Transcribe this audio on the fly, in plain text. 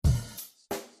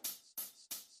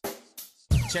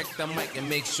Check the mic and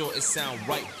make sure it sound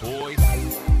right, boys.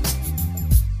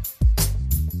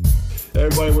 Hey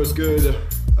everybody, what's good?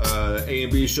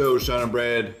 A&B show, Sean and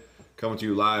Brad, coming to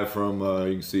you live from,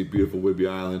 you can see beautiful Whidbey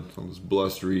Island on this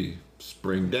blustery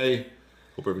spring day.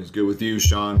 Hope everything's good with you.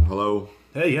 Sean, hello.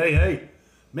 Hey.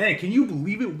 Man, can you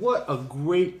believe it? What a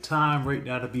great time right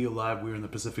now to be alive. We're in the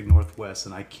Pacific Northwest,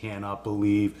 and I cannot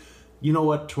believe. You know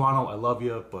what, Toronto, I love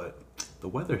you, but the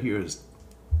weather here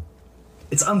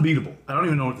it's unbeatable. I don't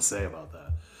even know what to say about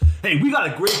that. Hey, we got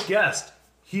a great guest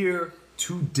here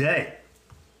today.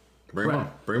 Bring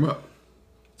him up.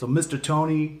 So, Mr.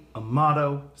 Tony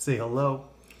Amato, say hello.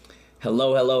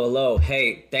 Hello.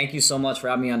 Hey, thank you so much for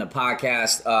having me on the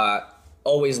podcast.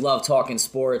 Always love talking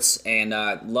sports and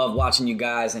love watching you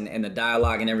guys and the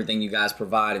dialogue and everything you guys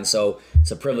provide. And so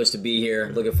it's a privilege to be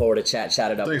here. Looking forward to chat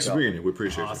it up. Thanks for being here. We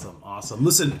appreciate it. Awesome.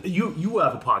 Listen, you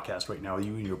have a podcast right now,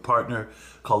 you and your partner,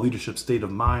 called Leadership State of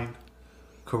Mind,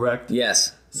 correct?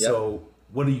 Yes. Yep. So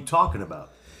what are you talking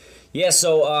about? Yeah,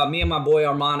 so me and my boy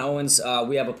Armand Owens,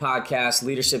 we have a podcast,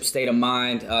 Leadership State of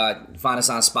Mind. Find us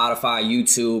on Spotify,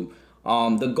 YouTube.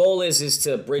 The goal is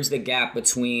to bridge the gap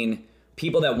between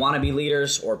people that want to be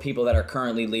leaders or people that are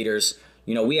currently leaders.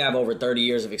 You know, we have over 30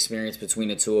 years of experience between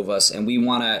the two of us, and we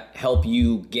want to help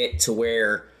you get to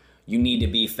where you need to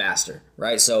be faster,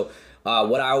 right? So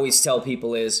what I always tell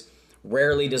people is,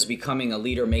 rarely does becoming a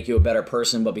leader make you a better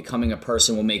person, but becoming a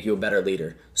person will make you a better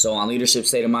leader. So on Leadership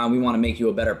State of Mind, we want to make you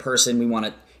a better person. We want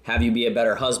to have you be a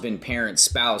better husband, parent,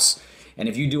 spouse. And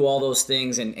if you do all those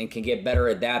things and can get better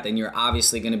at that, then you're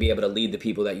obviously going to be able to lead the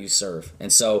people that you serve.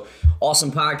 And so,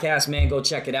 awesome podcast, man. Go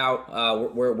check it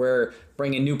out. We're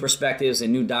bringing new perspectives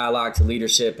and new dialogue to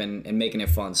leadership and making it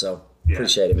fun. So,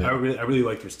 appreciate it, man. I really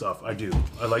like your stuff. I do.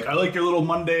 I like your little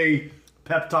Monday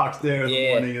pep talks there in the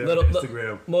morning on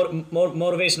Instagram.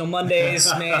 Motivational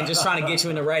Mondays, man. Just trying to get you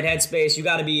in the right headspace. You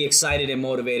got to be excited and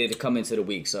motivated to come into the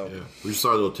week. So we should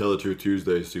start a little Tell the Truth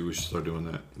Tuesday. See, we should start doing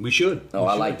that. We should.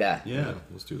 I like that. Yeah,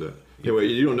 let's do that. Yeah,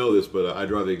 wait, you don't know this, but I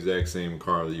drive the exact same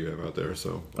car that you have out there.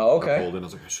 So okay. I pulled in. I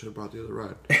was like, I should have brought the other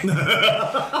ride.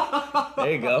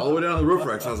 There you go. All the way down to the roof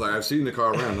racks. I was like, I've seen the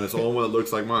car around. That's the only one that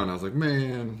looks like mine. I was like,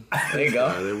 man. There you go.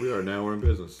 Right, there we are. Now we're in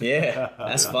business. Yeah,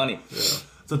 that's funny. Yeah.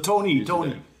 So Tony,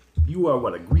 you are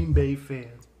what, a Green Bay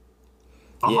fan?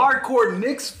 A hardcore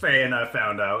Knicks fan, I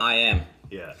found out. I am.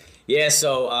 Yeah. Yeah,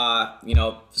 so,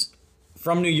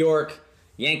 from New York,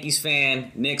 Yankees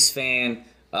fan, Knicks fan,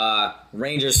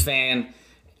 Rangers fan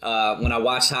when I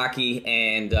watch hockey.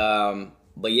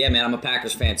 But yeah, man, I'm a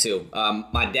Packers fan too.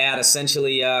 My dad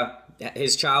essentially,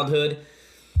 his childhood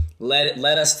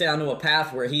led us down to a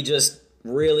path where he just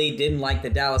really didn't like the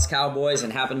Dallas Cowboys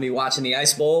and happened to be watching the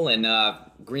Ice Bowl, and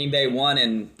Green Bay won,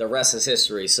 and the rest is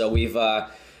history. So we've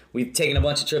taken a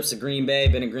bunch of trips to Green Bay,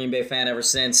 been a Green Bay fan ever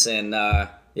since, and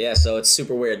so it's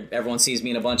super weird. Everyone sees me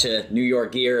in a bunch of New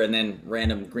York gear and then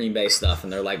random Green Bay stuff,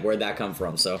 and they're like, where'd that come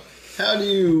from? So how do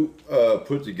you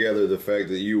put together the fact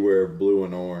that you wear blue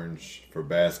and orange for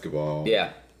basketball?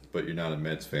 Yeah. But you're not a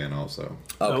Mets fan also.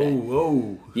 Okay.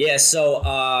 Oh. Yeah, so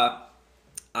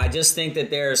I just think that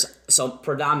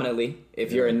predominantly,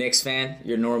 if you're a Knicks fan,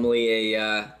 you're normally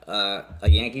a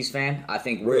Yankees fan. I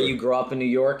think where you grow up in New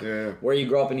York,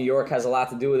 has a lot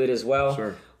to do with it as well.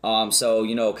 Sure.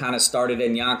 So, kind of started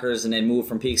in Yonkers and then moved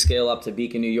from Peekskill up to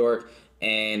Beacon, New York.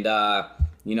 And,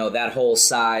 that whole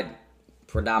side,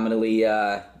 predominantly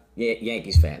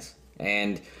Yankees fans.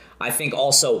 And I think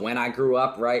also when I grew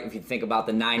up, right, if you think about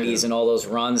the 90s and all those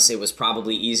runs, it was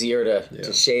probably easier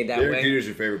to shade that way. Derek Jeter's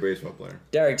your favorite baseball player.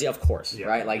 Derek Jeter, of course,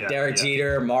 right? Like Derek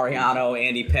Jeter, Mariano,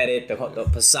 Andy Pettitte, the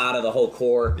Posada, the whole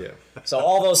core. Yeah. So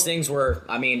all those things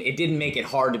it didn't make it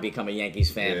hard to become a Yankees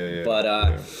fan. But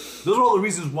those are all the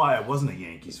reasons why I wasn't a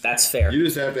Yankees fan. That's fair. You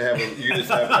just have to have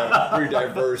a pretty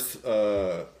diverse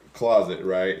closet,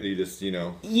 right? You just,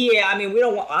 Yeah, I mean,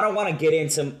 I don't want to get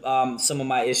into some of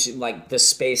my issues, like the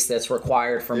space that's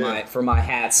required for my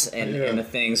hats and the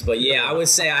things. But yeah, I would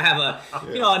say I have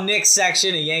a Knicks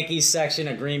section, a Yankees section,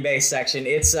 a Green Bay section.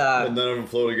 It's and none of them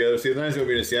flow together. See, the nice thing about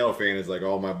being a Seattle fan is like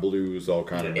all my blues all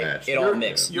kind of match. It all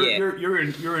mixed. You're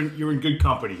in good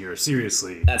company here.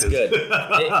 Seriously, that's good.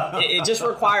 It just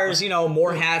requires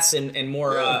more hats and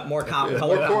more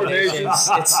color combinations.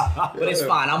 But it's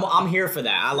fine. I'm here for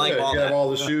that. I like all you that. Have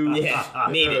all the shoes. Yeah,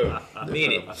 need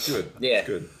it. Good. Yeah.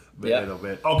 Good.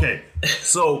 Man. Okay,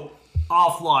 so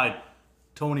offline,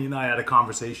 Tony and I had a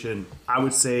conversation, I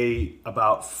would say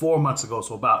about 4 months ago,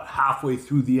 so about halfway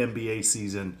through the NBA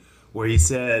season, where he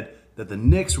said that the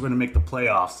Knicks were going to make the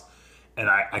playoffs, and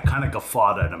I kind of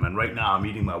guffawed at him, and right now I'm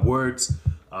eating my words.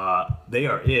 They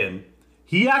are in.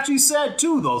 He actually said,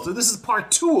 too, though, so this is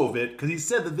part 2 of it, because he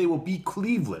said that they will beat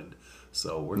Cleveland.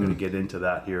 So we're going to get into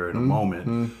that here in a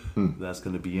moment. That's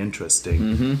going to be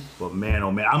interesting. But man,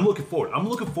 oh man, I'm looking forward. I'm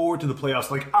looking forward to the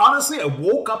playoffs. Like, honestly, I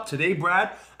woke up today,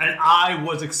 Brad, and I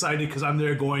was excited because I'm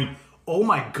there going, oh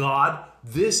my God,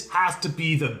 this has to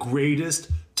be the greatest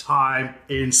time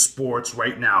in sports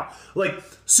right now. Like,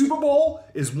 Super Bowl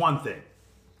is one thing,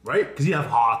 right? Because you have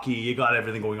hockey, you got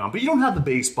everything going on, but you don't have the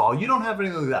baseball, you don't have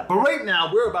anything like that. But right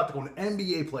now, we're about to go to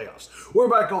NBA playoffs. We're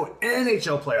about to go to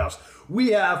NHL playoffs. We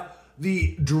have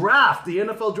the draft, the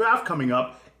NFL draft coming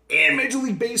up, and Major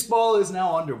League Baseball is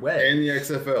now underway. And the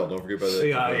XFL. Don't forget about that.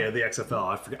 Yeah, the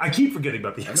XFL. I keep forgetting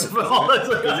about the XFL.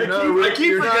 I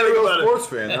keep You're forgetting not about a it. sports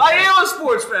fan. I am a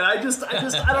sports fan.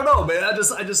 I don't know, man. I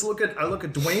just look at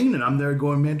Dwayne and I'm there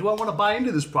going, man, do I want to buy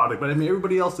into this product? But I mean,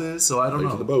 everybody else is, so I don't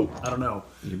know. To the boat. I don't know.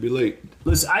 You'd be late.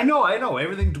 Listen, I know.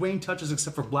 Everything Dwayne touches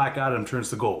except for Black Adam turns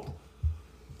to gold.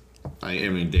 I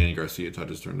mean, Danny Garcia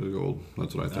touches turn to gold.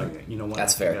 That's what I think. Okay, you know what?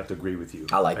 That's fair. I have to agree with you.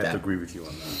 I like I have that. to agree with you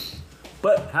on that.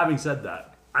 But having said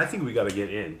that, I think we got to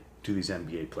get into these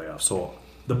NBA playoffs. So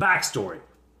the backstory,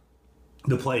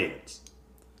 the play-ins.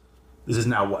 This is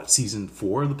now what, season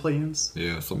 4 of the play-ins?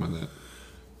 Yeah, something like that.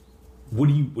 What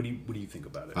do you think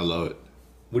about it? I love it.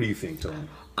 What do you think, Tony?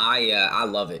 I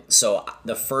love it. So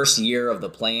the first year of the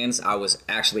plans, I was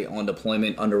actually on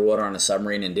deployment underwater on a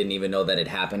submarine and didn't even know that it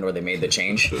happened or they made the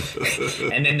change.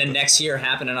 And then the next year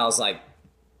happened and I was like,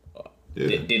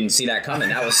 didn't see that coming.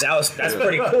 That's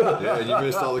pretty cool. Yeah, you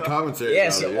missed all the commentary. Yeah,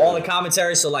 so all the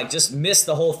commentary. So like, just missed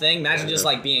the whole thing. Imagine just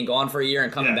like being gone for a year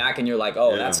and coming back, and you're like,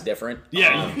 oh, that's different.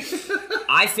 Yeah.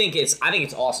 I think it's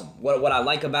awesome. What I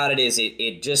like about it is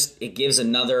it gives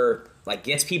another, like,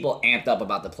 gets people amped up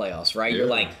about the playoffs, right? You're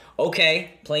like,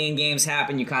 okay, playing games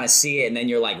happen, you kind of see it, and then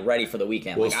you're like ready for the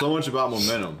weekend. Well, like, so much about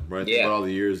momentum, right? Think about all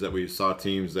the years that we saw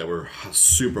teams that were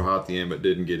super hot at the end but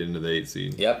didn't get into the 8th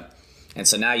seed. Yep. And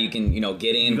so now you can,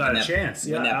 get in, You got win a that, chance.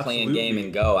 win Yeah, that playing absolutely. game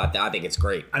and go. I think it's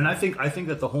great. And I think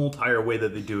that the whole entire way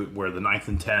that they do it, where the 9th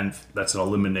and 10th, that's an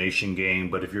elimination game,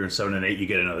 but if you're in 7 and 8, you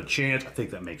get another chance. I think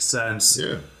that makes sense.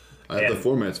 Yeah. The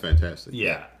format's fantastic.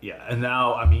 Yeah. And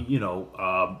now, I mean,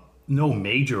 no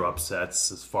major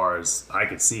upsets as far as I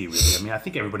could see, really. I mean, I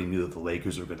think everybody knew that the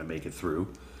Lakers were going to make it through.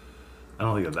 I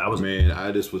don't think that was... Man,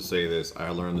 I just would say this. I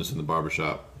learned this in the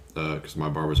barbershop because my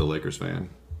barber's a Lakers fan.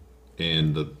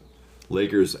 And the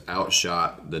Lakers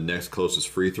outshot the next closest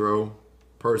free throw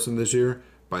person this year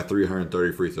by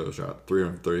 330 free throw shot.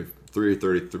 330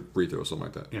 free throws, something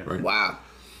like that. Yeah. Right? Wow.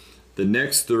 The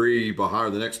next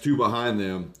two behind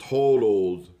them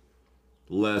totaled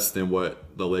less than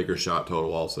what the Lakers shot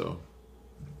total also.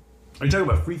 Are you talking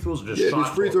about free throws or just shot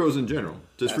just free total? throws in general.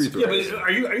 Just free throws. Yeah, but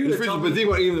are you Just gonna free tell throws. But me... think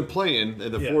about even the playing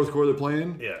in the fourth quarter.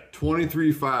 Playing. Yeah.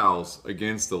 23 fouls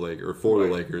against the Lakers or for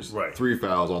the Lakers. Right. 3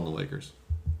 fouls on the Lakers.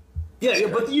 Yeah,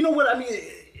 but you know what? I mean,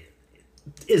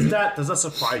 does that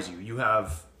surprise you? You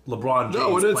have LeBron James.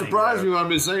 No, it didn't playing surprise there. me. I'm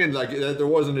just saying that there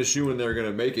wasn't a shoe in there going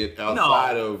to make it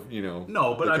outside of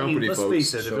No, but the I mean, company let's folks.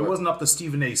 face it. If it wasn't up to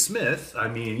Stephen A. Smith, I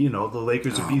mean, the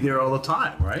Lakers would be there all the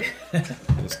time, right?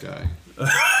 This guy. You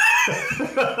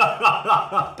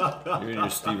and your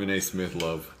Stephen A. Smith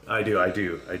love. I do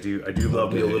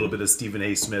love me a little bit of Stephen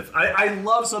A. Smith. I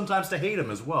love sometimes to hate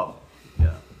him as well.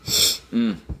 Yeah.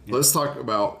 Let's talk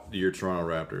about your Toronto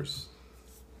Raptors.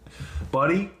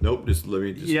 Buddy, Nope, let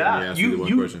me ask you the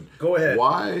one question. go ahead.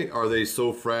 Why are they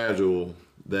so fragile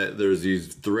that there's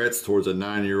these threats towards a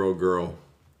 9-year-old girl?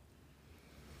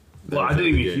 well, I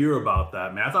didn't even hear about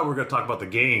that, man. I thought we were going to talk about the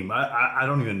game. I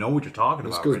don't even know what you're talking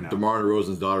It's about because right now. DeMar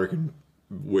DeRozan's daughter can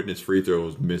witness free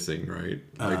throws missing, right?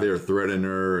 Like they were threatening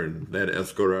her and they had to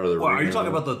escort her out of the Well, are you arena.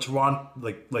 talking about the Toronto,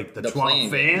 like the Toronto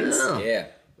playing game. fans? Yeah.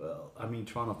 Well, I mean,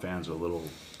 Toronto fans are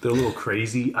they're a little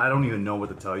crazy. I don't even know what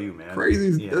to tell you, man.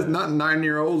 Crazy. Yeah. That's not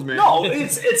 9-year-olds, man. No,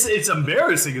 it's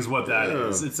embarrassing, is what that Yeah,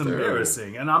 is. It's terrible.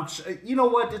 embarrassing, and you know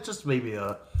what? It's just maybe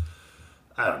I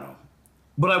don't know.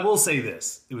 But I will say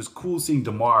this: it was cool seeing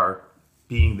DeMar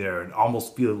being there and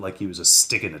almost feeling like he was just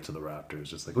sticking it to the Raptors,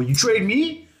 just like, "Well, you trade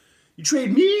me? You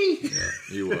trade me?" Yeah,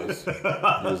 he was. He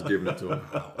was giving it to him.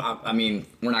 I mean,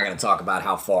 we're not going to talk about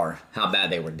how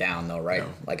bad they were down, though, right?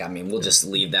 Like, I mean, we'll just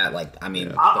leave that. Like, I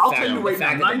mean, I'll tell you right the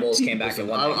fact now, that the Bulls 19 came back and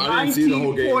won. I didn't see the whole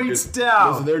 19 game. points 'cause-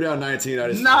 down. Listen, they're down 19. I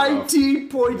just turned it off. 19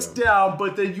 points down,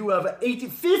 but then you have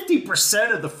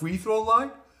 50% of the free throw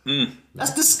line.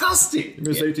 That's disgusting. You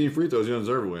missed 18 free throws. You don't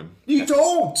deserve a win. You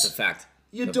don't. It's a fact.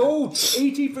 You don't.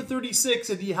 18 for 36,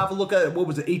 and you have a look at, what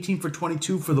was it, 18 for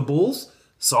 22 for the Bulls?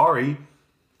 Sorry,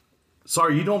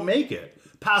 you don't make it.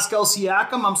 Pascal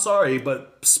Siakam, I'm sorry,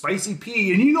 but Spicy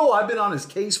P, and I've been on his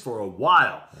case for a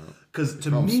while. Because to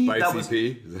Call him me, Spicy that was P?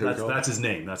 Is that what you call that's his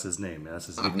name. That's his name. That's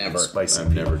his I've nickname, never- Spicy I've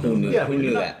P. never Who done knew? that. Who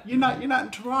knew that? You're not in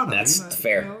Toronto. That's You're not,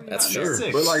 fair. you know, you're That's not true.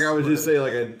 six. But like I would just say,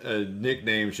 like a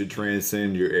nickname should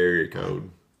transcend your area code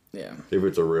Yeah. if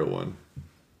it's a real one.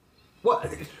 What?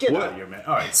 Get What? out of here, man.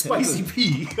 All right, Spicy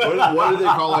P. What did they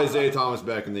call Isaiah Thomas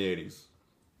back in the 80s?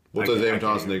 What's I can't- Isaiah I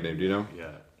Thomas' can't nickname? Do you know?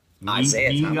 Yeah. Isaiah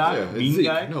mean Thomas. guy? Yeah, it's Mean Zeke.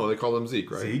 guy? No, they call him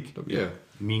Zeke, right? Zeke? Yeah.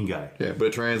 Mean guy. Yeah, but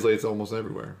it translates almost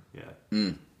everywhere.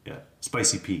 Yeah. Yeah.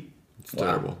 Spicy P. It's Wow.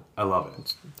 terrible. I love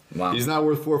it. Wow. He's not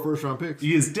worth 4 first-round picks.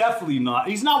 He is definitely not.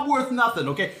 He's not worth nothing,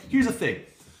 okay? Here's the thing.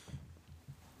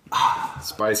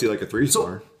 Spicy like a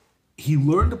 3-star. He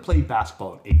learned to play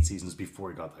basketball in 8 seasons before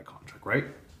he got that contract, right?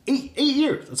 8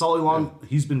 years. That's all long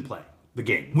he's been playing the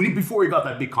game. Before he got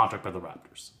that big contract by the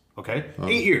Raptors. Okay?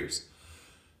 8 years.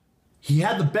 He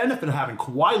had the benefit of having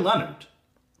Kawhi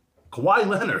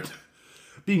Leonard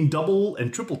being double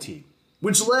and triple team,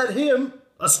 which led him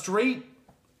a straight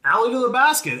alley to the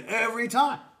basket every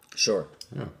time. Sure.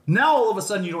 Now all of a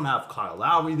sudden you don't have Kyle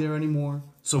Lowry there anymore.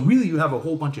 So really you have a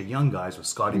whole bunch of young guys with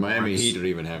Scotty Miami Barnes. Heat don't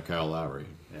even have Kyle Lowry.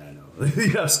 Yeah, I know. You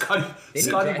have Scotty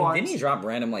Didn't Barnes. he drop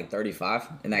random like 35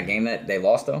 in that game that they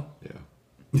lost though?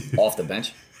 Yeah. Off the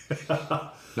bench?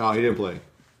 No, he didn't play.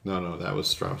 No, that was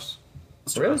Strauss.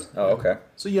 Really? Oh, okay.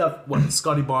 So you have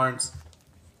Scotty Barnes.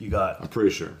 You got I'm pretty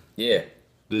sure. Yeah.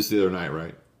 This the other night,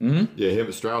 right? Mm-hmm. Yeah,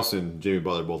 him, Strauss, and Jimmy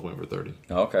Butler both went for 30.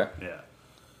 Oh, okay.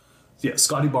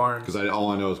 Scotty Barnes. Because all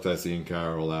I know is because I seen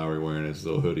Kyle Lowry wearing his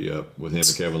little hoodie up with him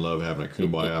and Kevin Love having a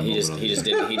kumbaya He moment on just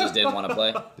the didn't want to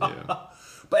play. Yeah.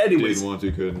 But anyways, Didn't want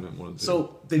to, couldn't want to.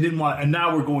 so they didn't want, and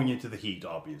now we're going into the Heat.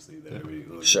 Obviously,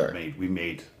 that Sure.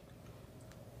 we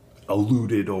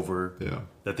alluded over Yeah.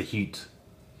 that the Heat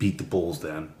beat the Bulls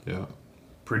then Yeah.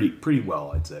 pretty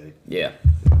well, I'd say. Yeah.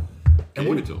 And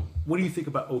Gave it to him. what do you think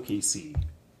about OKC?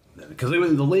 Because the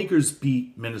Lakers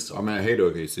beat Minnesota. I mean, I hate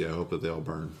OKC. I hope that they all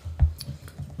burn.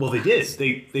 Well, they did.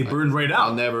 They burned right out.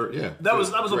 I'll never. Yeah. That was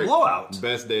a Great. blowout.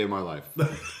 Best day of my life.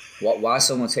 Why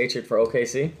so much hatred for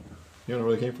OKC? You know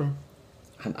where they came from?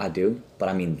 I do, but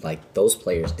I mean, like those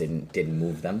players didn't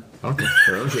move them. I don't care.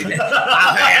 It's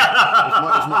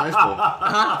my ice bowl.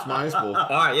 It's my ice bowl. All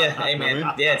right, yeah, hey man, I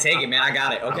mean? yeah, take it, man. I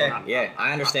got it. Okay, yeah,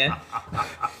 I understand.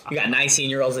 You got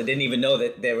 19-year-olds that didn't even know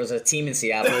that there was a team in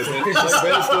Seattle. Ben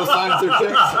still signs their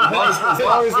checks. As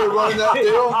long as they're running that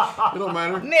deal, it don't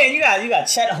matter. Man, you got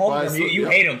Chet Holmgren. You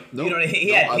Yep. hate him. Nope. You know,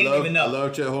 he Nope. didn't even know. I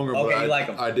love Chet Holmgren, Okay, but you like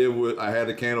him. I had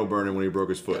a candle burning when he broke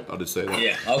his foot. I'll just say that.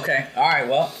 Yeah. Okay. All right.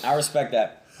 Well, I respect that.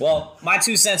 Well, my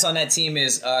 2 cents on that team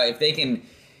is if they can.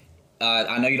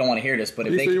 I know you don't want to hear this, but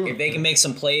if they can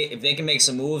make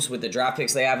some moves with the draft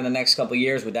picks they have in the next couple of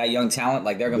years with that young talent,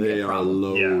 like they're going to be They a are problem.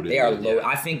 loaded. They are low.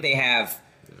 I think they have.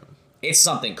 It's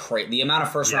something crazy. The amount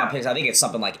of first round picks, I think it's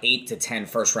something like 8 to 10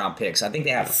 first round picks. I think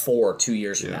they have 4 2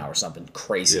 years from now or something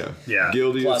crazy. Yeah.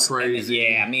 Gildy Plus, is crazy.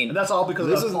 yeah, I mean, And that's all because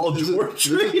of that Paul George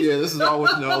trade. This is all.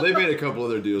 No, they made a couple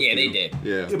other deals. Yeah, too. they did.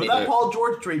 Yeah, Yeah, but that Paul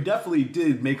George trade definitely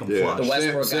did make him Yeah, flush. The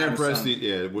Westbrook Sam guy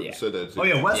Presti. Yeah. Said that too. Oh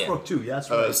yeah, Westbrook too. Yeah, that's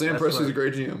right. Sam That's Presti's right. a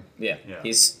great GM. yeah, Yeah.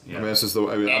 he's. I mean, that's just the.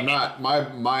 I mean, I'm not.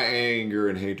 My anger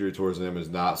and hatred towards them is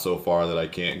not so far that I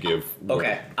can't give.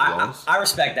 Okay, loss. I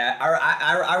respect that.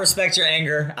 I respect your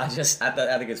anger. I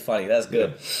think it's funny. That's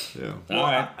good. Yeah. Well, All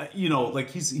right. like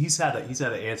he's had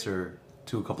an answer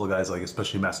to a couple of guys, like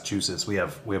especially in Massachusetts. We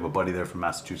have a buddy there from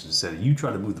Massachusetts who said, "You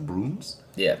try to move the brooms,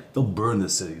 Yeah, they'll burn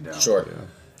this city down." sure. And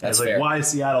That's it's like, fair. why is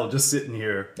Seattle just sitting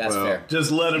here? That's Well, fair.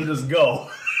 Just let him just go.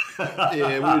 Yeah, we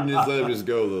didn't just let him just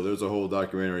go though. There's a whole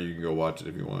documentary you can go watch it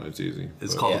if you want. It's easy.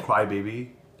 It's But, called Yeah. The Crybaby.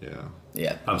 Yeah.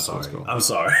 Yeah. I'm sorry. cool. I'm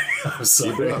sorry. I'm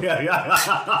sorry. up.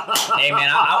 Hey man,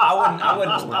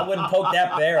 I wouldn't poke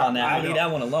that bear on that. I'll leave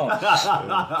that one alone.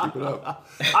 Keep it up.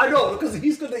 I know, because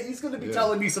he's gonna be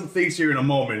telling me some things here in a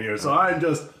moment here. So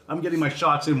I'm getting my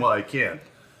shots in while I can.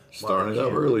 Starting it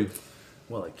up early.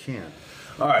 Well, I can.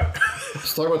 All right.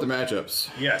 Let's talk about the matchups.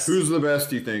 Yes. Who's the best?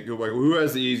 Do you think? Like, who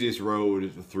has the easiest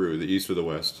road through, the East or the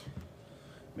West?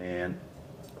 Man.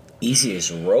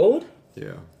 Easiest road?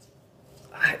 Yeah.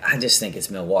 I just think it's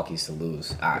Milwaukee's to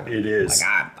lose. It is.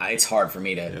 Like it's hard for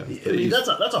me to. Yeah. I mean, that's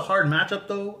a hard matchup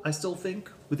though. I still think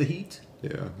with the Heat.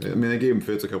 Yeah. I mean, they gave him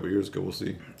fits a couple years ago. We'll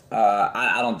see.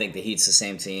 I don't think the Heat's the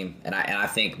same team, and I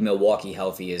think Milwaukee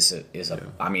healthy is a.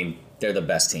 I mean, they're the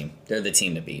best team. They're the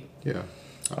team to beat. Yeah.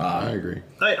 I agree.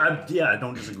 I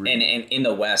don't disagree. And in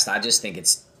the West, I just think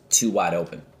it's too wide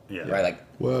open. Yeah. Right. Like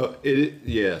Well,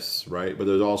 yes, right. But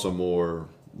there's also more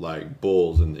like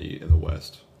Bulls in the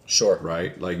West, sure.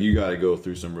 right? Like you got to go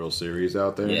through some real series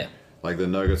out there. Yeah. Like the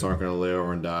Nuggets aren't going to lay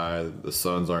over and die. The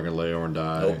Suns aren't going to lay over and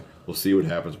die. Nope. We'll see what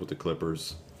happens with the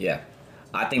Clippers. Yeah.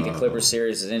 I think the Clippers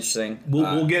series is interesting.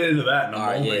 We'll get into that in a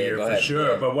moment here go for ahead.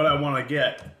 sure. Yeah. But what I want to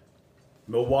get,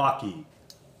 Milwaukee.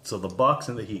 So the Bucks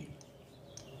and the Heat.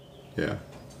 Yeah.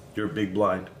 You're a big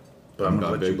blind. But I'm gonna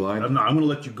not let big you, blind? I'm going to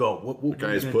let you go. What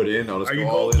Guys, you put gonna in. I'll just Are go you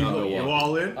all in you, on you Milwaukee.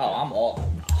 all in? Oh, I'm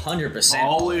all 100%.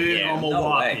 All in Yeah, on no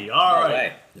Milwaukee. way. All No right.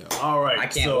 way. All right. I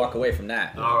can't so, walk away from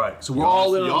that. All right. So we're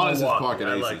all in on Giannis' Milwaukee. pocket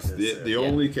I aces. like this. The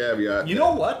only caveat You that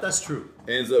know what? That's true.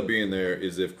 ends up being there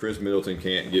is if Chris Middleton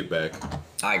can't get back,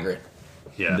 I agree.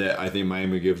 Yeah. that I think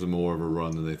Miami gives them more of a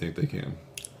run than they think they can.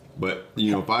 But,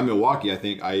 if I'm Milwaukee, I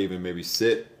think I even maybe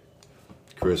sit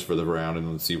Chris for the round and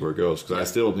then see where it goes. Because I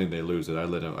still don't think they lose it. I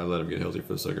let him get healthy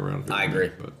for the second round. I agree.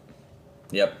 But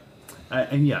Yep.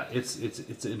 And yeah, it's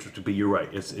interesting, but you're right.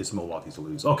 It's Milwaukee to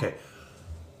lose. Okay.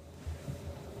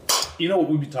 You know what,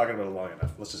 we've been talking about it long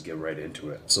enough. Let's just get right into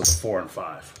it. So the 4 and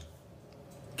 5,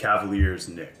 Cavaliers,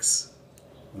 Knicks.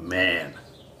 Man,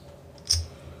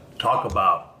 talk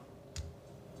about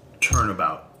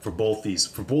turnabout for both these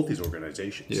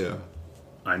organizations. yeah.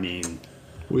 I mean,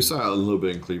 We saw it a little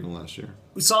bit in Cleveland last year.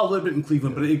 we saw a little bit in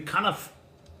Cleveland, but it kind of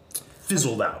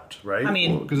fizzled out, right? I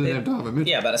mean, Because they didn't have Donovan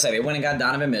Mitchell. yeah, but I say they went and got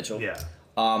Donovan Mitchell. yeah.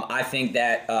 I think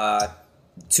that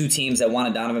two teams that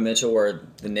wanted Donovan Mitchell were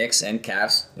the Knicks and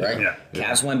Cavs, right? Yeah.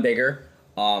 Cavs went bigger,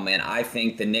 and I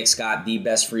think the Knicks got the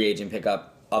best free agent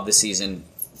pickup of the season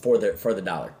for the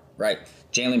dollar, right?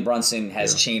 Jalen Brunson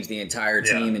has changed the entire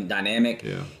team and dynamic.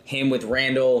 Yeah. Him with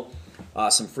Randall,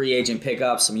 some free agent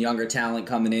pickups, some younger talent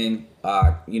coming in.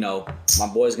 My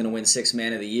boy's going to win Sixth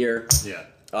Man of the Year. Yeah.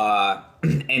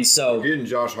 And so Getting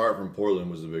Josh Hart from Portland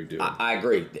was a big deal. I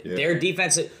agree. Their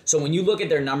defensive. So when you look at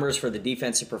their numbers for the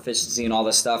defensive proficiency and all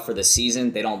this stuff for the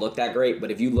season, they don't look that great.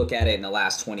 But if you look at it in the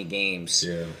last 20 games,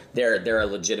 they're a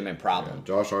legitimate problem.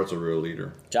 Josh Hart's a real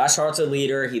leader. Josh Hart's a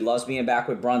leader. He loves being back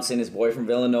with Brunson, his boy from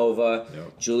Villanova.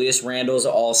 Yep. Julius Randle's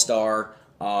an all-star.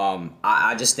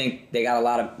 I just think they got a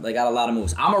lot of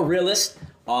moves. I'm a realist.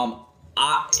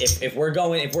 If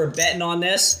we're betting on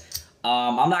this.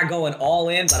 I'm not going all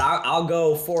in, but I'll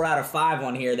go 4 out of 5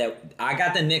 on here. That I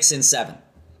got the Knicks in 7.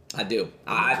 I do.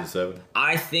 Knicks in 7?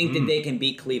 I think that they can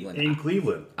beat Cleveland. In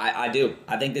Cleveland. I do.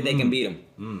 I think that they can beat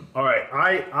them. All right,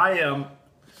 I am,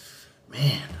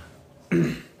 man.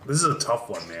 This is a tough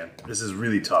one, man. This is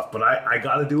really tough, but I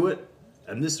got to do it.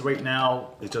 And this right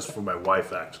now is just for my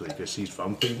wife, actually, because she's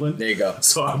from Cleveland. There you go.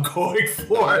 So I'm going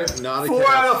for Not a 4 Cavs.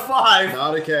 out of 5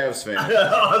 Not a Cavs fan.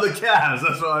 on the Cavs.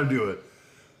 That's what I'm doing.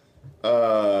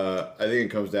 I think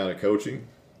it comes down to coaching.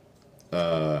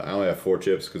 I only have 4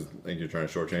 chips because I think you're trying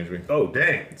to shortchange me. Oh,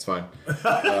 dang. It's fine. I'm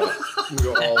gonna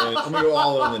go all in. I'm gonna go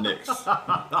all in on the Knicks.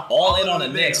 All in on the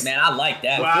Knicks, man. I like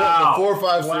that. Wow. The 4 or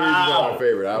 5 series is not my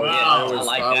favorite. I Wow. always I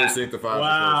like that. think the 5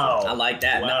 Wow. is I like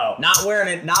that. Wow. Not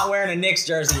wearing a Knicks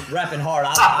jersey, repping hard.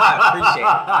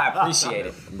 I appreciate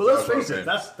it. But let's That's face what it,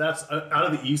 I'm that's out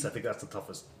of the East, I think that's the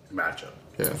toughest matchup.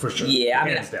 Yeah. For sure. Yeah,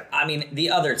 Hands down. I mean, the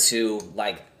other two,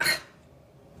 like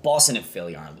Boston and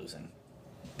Philly, aren't losing.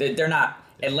 They're not.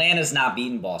 Atlanta's not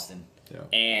beating Boston,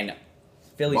 and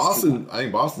Philly's Boston. I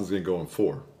think Boston's gonna go in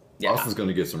 4. Yeah. Boston's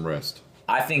gonna get some rest.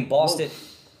 I think Boston.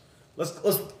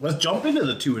 Let's jump into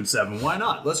the 2 and 7. Why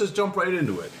not? Let's just jump right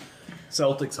into it.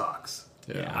 Celtics Hawks.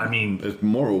 Yeah. I mean, It's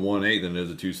more of a 1-8 than it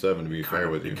is a 2-7. To be fair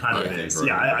with you, it kind of I think, is. right?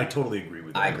 Yeah, I totally agree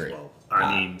with that I agree. as well.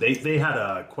 I mean, they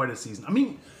had quite a season. I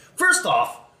mean, first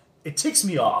off, it ticks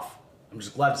me off. I'm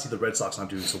just glad to see the Red Sox not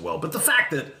doing so well. But the fact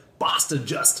that Boston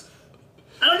just,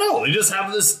 I don't know, they just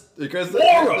have this Because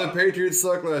aura. the Patriots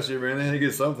sucked last year, man. They had to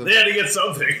get something. They had to get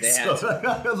something. They had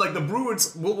So, like the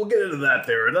Bruins, we'll get into that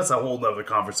there. That's a whole nother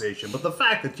conversation. But the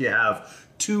fact that you have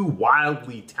 2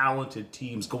 wildly talented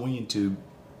teams going into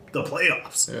the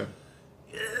playoffs, Yeah.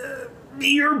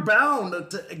 you're bound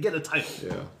to get a title.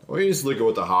 Yeah. Well, you just look at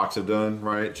what the Hawks have done,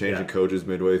 right? Changing coaches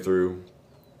midway through,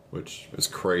 which is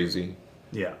crazy.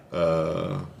 Yeah. I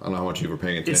don't know how much you were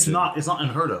paying attention. It's not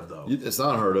unheard of though. It's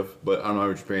not unheard of, but I don't know how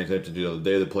much you're paying attention to. The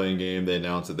day of the playing game, they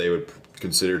announced that they would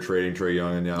consider trading Trae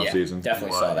Young in the offseason.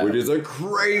 definitely saw that. Which is a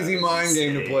crazy mind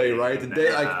game to play, right? The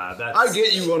day, I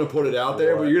get you want to put it out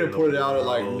there, but you're going to put it out at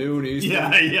like noon Eastern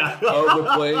Yeah. of the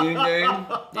playing game.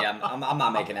 Yeah, I'm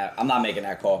not making that. I'm not making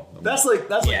that call. That's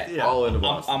All into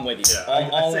Boston. I'm with you. Yeah,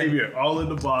 All same in. here. All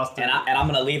into Boston. And I'm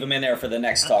gonna leave them in there for the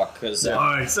next talk because. All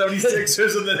right,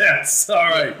 76ers and the Nets. All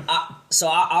right. So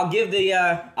I'll give the.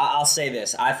 I'll say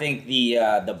this. I think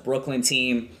the Brooklyn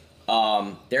team,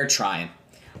 they're trying.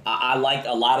 I like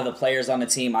a lot of the players on the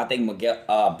team. I think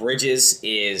Bridges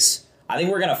is. I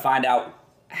think we're gonna find out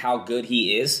how good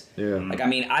he is. Yeah. Like, I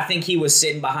mean, I think he was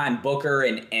sitting behind Booker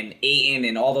and Ayton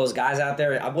and all those guys out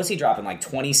there. What's he dropping, like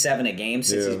 27 a game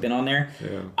since he's been on there?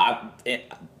 Yeah.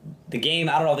 the game.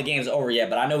 I don't know if the game's over yet,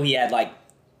 but I know he had like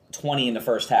 20 in the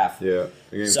first half. Yeah,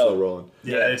 the game's So- still rolling.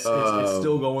 Yeah, it's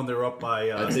still going. They're up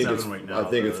by I think 7 right now. I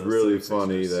think it's the really Sixers.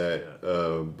 funny Yeah.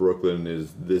 that Brooklyn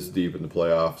is this deep in the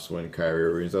playoffs when Kyrie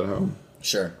Irving's at home.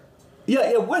 Sure.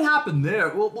 Yeah, what happened there?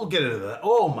 We'll get into that.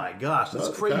 Oh my gosh, that's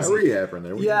crazy. Kyrie happened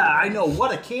there. Yeah, I know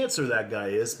what a cancer that guy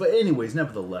is. But anyways,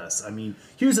 nevertheless, I mean,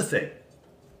 here's the thing: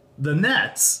 the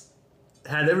Nets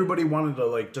had everybody wanted to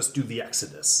like just do the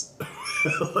Exodus,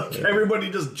 everybody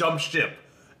just jump ship,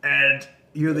 and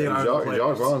here they are. in the Jacques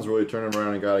playoffs. Vaughn's really turned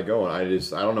around and got it going.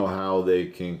 I don't know how they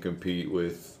can compete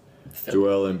with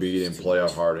Joel Embiid and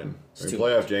playoff Harden. I mean, too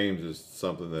playoff James is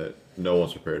something that no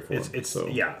one's prepared for. It's so.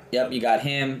 yeah. Yep, you got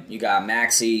him. You got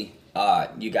Maxey.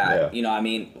 You got Yeah. you know. I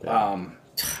mean,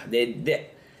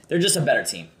 they're just a better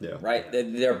team. Yeah. Right.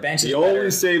 Their bench is The better.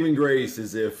 only saving grace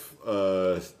is if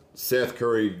Seth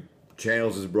Curry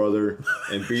channels his brother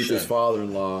and beats his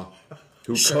father-in-law,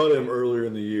 who cut him earlier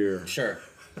in the year. Sure.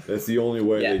 That's the only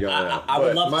way Yeah, they got out. I would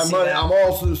But love to my see money, that. I'm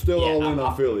also still all in I'm-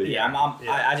 on Philly. Yeah,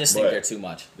 I just think But- they're too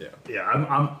much. Yeah. Yeah,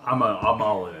 I'm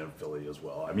all in on Philly as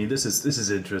well. I mean, this is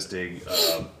interesting.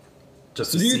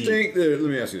 Just to Do you see. think that?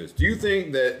 Let me ask you this: do you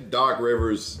think that Doc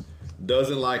Rivers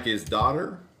doesn't like his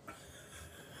daughter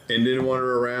and didn't want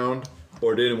her around,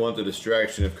 or didn't want the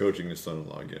distraction of coaching his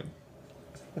son-in-law again?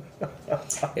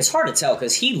 It's hard to tell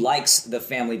because he likes the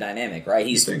family dynamic, right?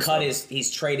 He's think he's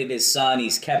traded his son,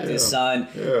 he's kept his son.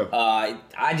 Yeah. I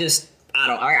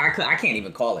can't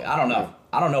even call it. I don't know.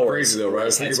 I don't know where Crazy his, though, where right? I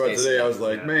was his thinking about headspace today. is. I was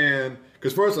like, man,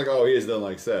 because first like, oh, he just doesn't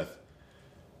like Seth,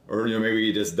 or maybe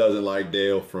he just doesn't like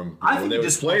Dale from I when think they he were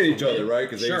just playing wants each to other, win. right?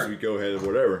 Because Sure. they used to go ahead and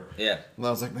whatever. Yeah. And I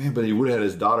was like, man, but he would have had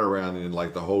his daughter around in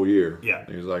like the whole year. Yeah. And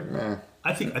he was like, nah.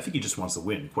 I think he just wants to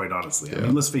win. Quite honestly, I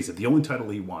mean, let's face it. The only title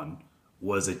he won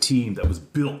was a team that was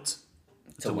built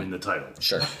to win the title.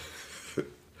 Sure.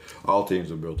 All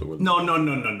teams are built to win.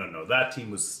 No. That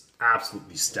team was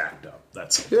absolutely stacked up.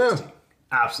 That's Yeah. team.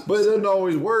 Absolutely. But it doesn't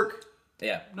always work.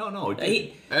 Yeah. No. It He,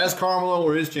 didn't. Ask Carmelo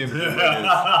where his championship ring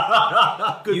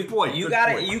is. Good point. you good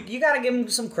gotta point. you gotta give him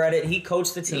some credit. He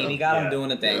coached the team. He got Yeah. him doing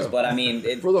the things. Yeah. But I mean,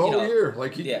 For the you whole know, year.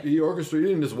 Like Yeah. he orchestrated,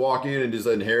 he didn't just walk in and just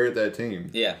inherit that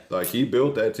team. Yeah. Like he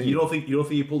built that team. You don't think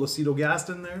he pulled a Cito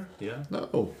Gaston there? Yeah.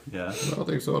 No. Yeah. I don't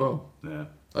think so at all. Yeah.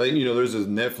 I think, there's this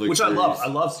Netflix Which series. I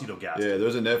love Cito Gaston. Yeah,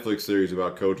 there's a Netflix series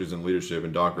about coaches and leadership,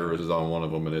 and Doc Rivers is on one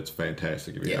of them, and it's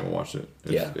fantastic if you Yeah. haven't watched it.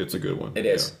 It's, Yeah. it's a good one. It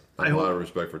is. Yeah. I have I a lot hope- of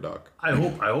respect for Doc. I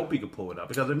hope he can pull it up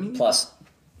because I mean plus,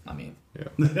 I mean, Yeah.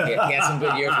 he had some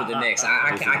good years with the Knicks.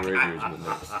 It's some great years in the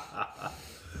Knicks.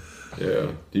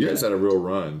 Yeah. You guys had a real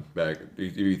run back,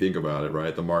 if you think about it,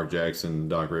 right? The Mark Jackson,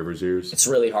 Doc Rivers years. it's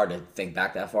really hard to think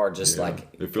back that far. Just Yeah. like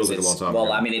It feels like a it's- long time Well,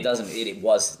 ago. I mean, it doesn't. It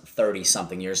was 30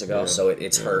 something years ago, so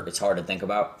it's hurt. It's hard to think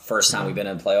about. First time we've been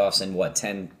in the playoffs in what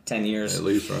 10 years. At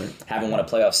least, right? Haven't won a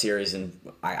playoff series, and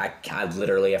I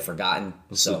literally have forgotten.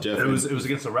 So Jeff- it was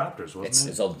against the Raptors, wasn't it's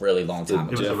it? a really long time.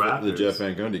 was Jeff, the Raptors. the Jeff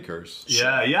Van Gundy curse.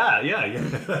 Yeah.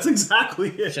 That's exactly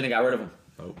it. Shouldn't have got rid of him.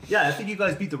 Yeah, I think you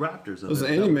guys beat the Raptors. Listen,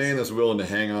 any man that's willing to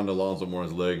hang on to Lonzo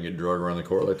Mourne's leg and get drugged around the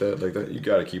court like that, you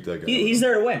got to keep that guy. He's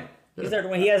there to win. He's there to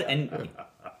win. He has, and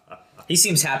he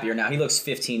seems happier now. He looks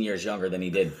 15 years younger than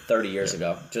he did 30 years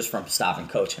ago, just from stopping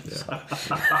coaching. So,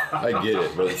 I get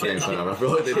it, but at the same time, I feel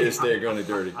like they did stay Gundy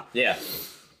dirty. yeah.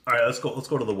 All right, let's go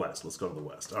to the West.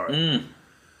 All right.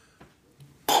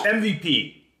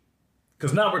 MVP.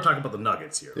 Because now we're talking about the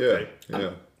Nuggets here. Yeah, Right? yeah. Man,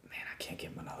 I can't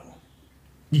give him another one.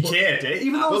 You can't, eh?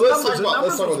 Even though But his let's numbers, talk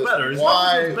his numbers about was better. this. His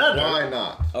numbers was better. Why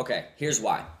not? Okay, here's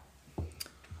why.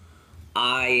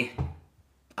 I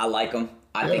like him.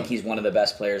 I think he's one of the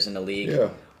best players in the league.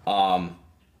 Yeah.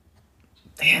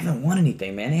 They haven't won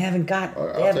anything, man. They haven't got.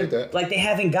 I'll take that. Like they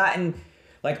haven't gotten.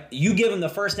 Like you give him the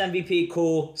first MVP,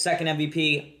 cool. Second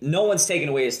MVP, no one's taking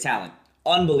away his talent.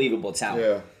 Unbelievable talent.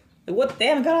 Yeah. What they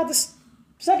haven't got out this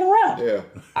second round. Yeah.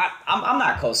 I'm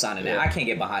not co-signing that. I can't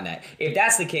get behind that. If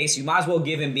that's the case, you might as well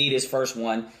give Embiid his first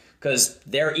one because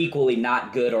they're equally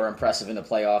not good or impressive in the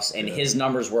playoffs, and his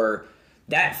numbers were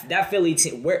that Philly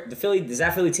team. Does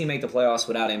that Philly team make the playoffs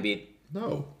without Embiid?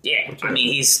 No. Yeah, What's I up?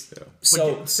 mean he's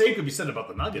so. But same could be said about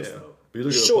the Nuggets, Yeah. though. But you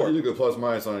look at Sure. you look at the plus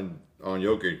minus on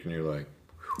Jokic, and you're like,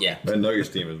 Yeah, that Nuggets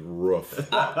team is rough.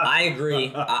 I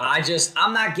agree.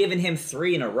 I'm not giving him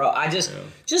 3 in a row.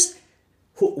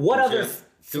 What other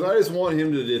Because I just want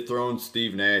him to dethrone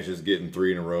Steve Nash as getting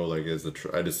 3 in a row. Like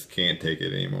I just can't take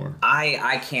it anymore.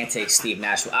 I can't take Steve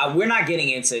Nash. We're not getting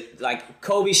into like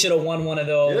Kobe should have won one of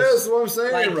those. Yeah, that's what I'm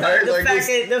saying, Like, right?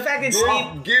 the fact that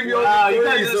Steve. Give you Wow, all you the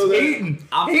guys 30 just so that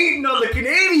hating on the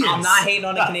Canadians. I'm not hating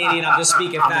on the Canadian. I'm just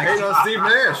speaking facts. hating on Steve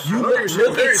Nash. You don't give a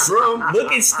shit where he's from.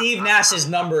 Look at Steve Nash's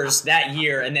numbers that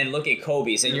year, and then look at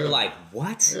Kobe's, and you're like,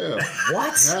 what? Yeah.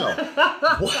 What?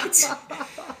 How? What?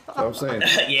 That's what I'm saying.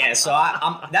 Yeah, so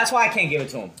I'm that's why I can't give it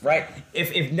to him, right?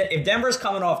 If Denver's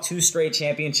coming off 2 straight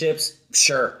championships,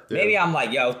 sure. Yeah. Maybe I'm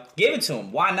like, yo, give it to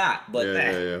him. Why not? But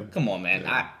Yeah. come on, man.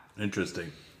 Yeah.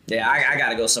 Interesting. I got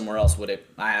to go somewhere else with it.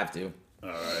 I have to. All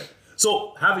right.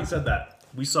 So, having said that,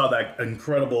 we saw that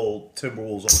incredible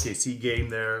Timberwolves OKC game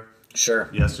there Sure.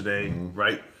 yesterday,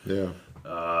 right? Yeah.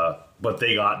 But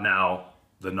they got now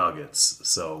the Nuggets.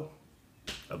 So,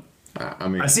 I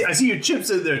mean, I see your chips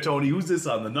in there, Tony. Who's this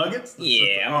on the Nuggets?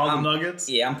 Yeah, all I'm- the Nuggets.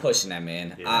 Yeah, I'm pushing that,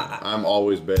 man. Yeah. I'm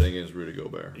always betting against Rudy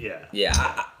Gobert.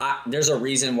 Yeah. There's a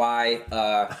reason why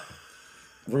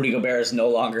Rudy Gobert is no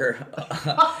longer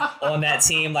on that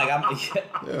team. Like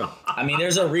Yeah. I mean,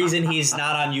 there's a reason he's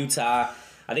not on Utah.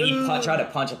 I think he tried to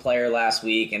punch a player last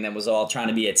week, and then was all trying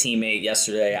to be a teammate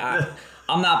yesterday.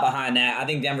 I'm not behind that. I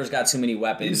think Denver's got too many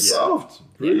weapons. He's soft.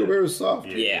 Rudy Gobert is soft.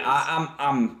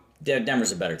 Yeah,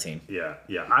 Denver's a better team. Yeah.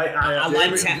 I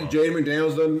like Jaden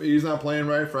McDaniels he's not playing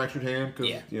right, fractured hand. Cause,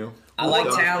 Yeah. you know. I like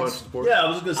Dallas Towns. punch support. Yeah, I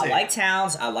was gonna I say. like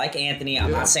Towns. I like Anthony.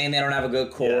 I'm not saying they don't have a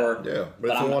good core. Yeah,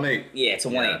 but it's a I'm 1-8. Yeah, it's a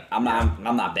 1-8. Yeah. I'm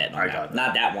not betting on I that. got that.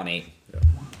 Not that 1-8.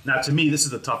 Now, to me, this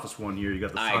is the toughest one here. You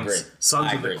got the I Suns, agree.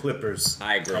 Suns I and the agree. Clippers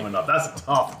I agree. coming up. That's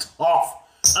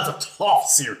a tough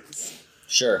series.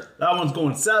 Sure. That one's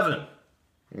going 7.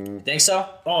 Think so?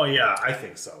 Oh yeah, I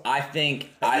think so. I think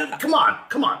Come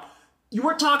on. You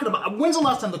were talking about when's the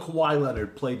last time the Kawhi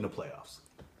Leonard played in the playoffs?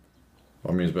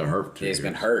 I mean, he's been hurt for 2 he's years.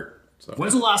 been hurt. So.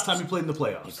 When's the last time he played in the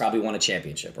playoffs? Probably won a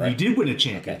championship, He right? did win a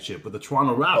championship with the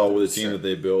Toronto Raptors. Oh, with a team that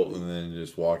they built and then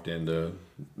just walked into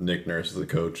Nick Nurse as the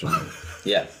coach. And,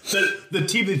 Yeah. The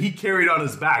team that he carried on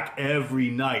his back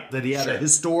every night, that he had a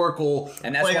historical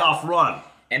And that's playoff run.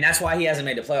 And that's why he hasn't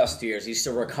made the playoffs in 2 years. He's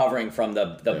still recovering from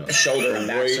the shoulder and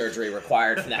back Wait. surgery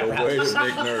required for that the way Raptors. that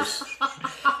Nick Nurse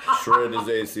shredded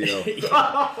his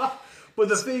ACL. But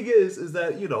the thing is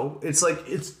that, it's like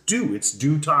it's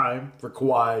due time for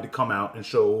Kawhi to come out and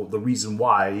show the reason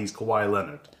why he's Kawhi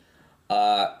Leonard.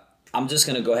 I'm just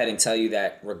going to go ahead and tell you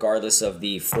that regardless of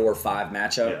the 4-5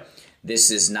 matchup, Yeah.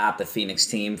 this is not the Phoenix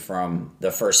team from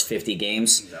the first 50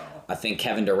 games. No. I think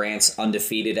Kevin Durant's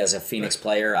undefeated as a Phoenix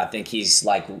player. I think he's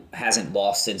hasn't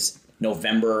lost since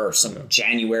November or some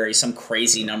January, some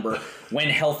crazy number. When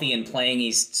healthy and playing,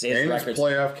 his And his records.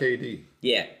 playoff KD.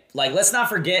 Yeah. Let's not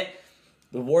forget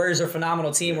the Warriors are a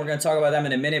phenomenal team. We're going to talk about them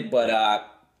in a minute, but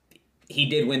he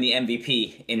did win the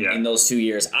MVP in those 2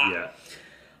 years.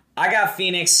 I got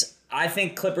Phoenix. I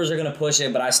think Clippers are going to push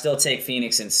it, but I still take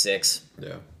Phoenix in 6.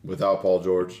 Yeah, without Paul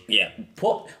George. Yeah.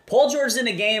 Paul George's in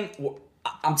the game.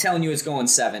 I'm telling you it's going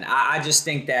 7. I just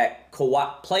think that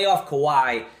playoff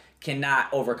Kawhi cannot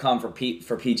overcome for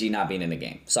PG not being in the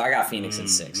game. So I got Phoenix in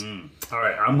 6. All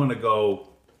right, I'm going to go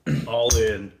all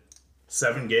in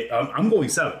 7 games. I'm going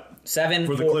 7. 7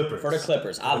 For the Clippers. For the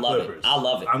Clippers. I love it. I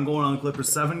love it. I'm going on the Clippers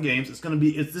 7 games. It's going to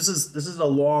be this is a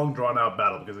long drawn out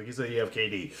battle because like you said you have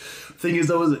KD. Thing is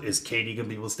though is KD going to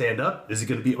be able to stand up? Is he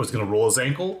going to going to roll his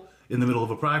ankle in the middle of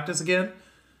a practice again?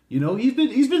 He's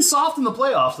been soft in the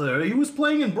playoffs there. He was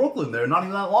playing in Brooklyn there not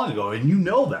even that long ago and you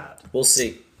know that. We'll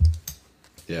see.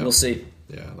 Yeah, We'll see.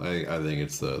 Yeah, I think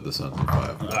it's the Suns in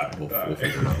 5. We'll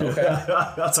figure it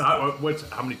out. That's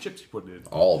how many chips you put in?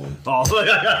 All of them. Oh.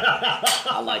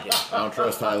 I like it. I don't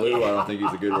trust Ty Lue. I don't think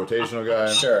he's a good rotational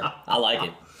guy. Sure. I like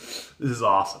it. This is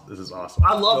awesome.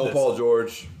 I love No this. Paul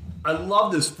George. I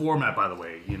love this format, by the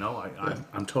way.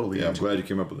 I'm totally Yeah, I'm into glad you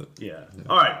came up with it. it. Yeah.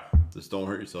 All right. Just don't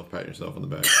hurt yourself patting yourself on the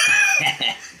back.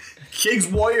 Kings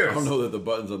Warriors. I don't know that the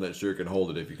buttons on that shirt can hold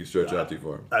it if you can stretch out too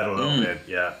far. I don't know, man.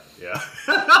 Yeah.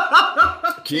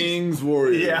 Kings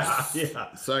Warriors.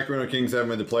 Yeah. Sacramento Kings haven't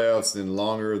made the playoffs in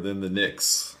longer than the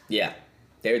Knicks. Yeah.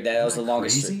 That was the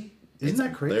longest streak. Crazy? Isn't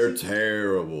that crazy? They're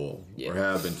terrible. Yeah. Or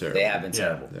have been terrible. They have been Yeah.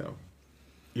 terrible. Yeah.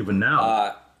 Even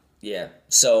now. Yeah.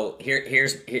 So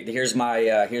here's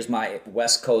my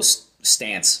West Coast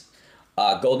stance.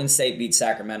 Golden State beat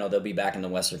Sacramento. They'll be back in the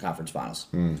Western Conference Finals.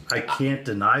 I can't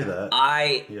deny that.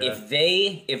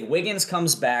 If Wiggins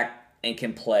comes back and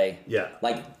can play, Yeah.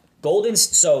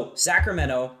 So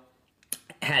Sacramento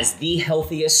has the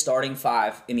healthiest starting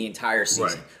 5 in the entire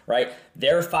season. Right?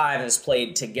 Their 5 has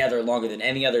played together longer than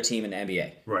any other team in the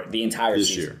NBA. Right. The entire This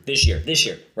season. year. This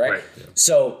year. Right? Right.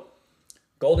 So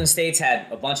Golden State's had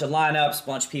a bunch of lineups,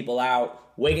 bunch of people out.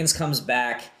 Wiggins comes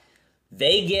back.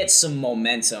 They get some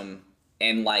momentum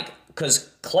and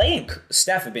because Clay and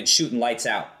Steph have been shooting lights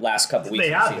out last couple weeks They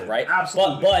of the have season, been, right?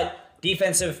 absolutely. But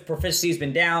defensive proficiency's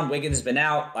been down. Wiggins has been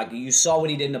out. Like you saw what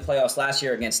he did in the playoffs last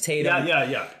year against Tatum.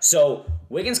 Yeah. So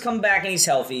Wiggins come back and he's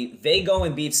healthy. They go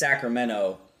and beat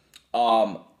Sacramento,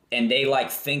 and they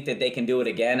think that they can do it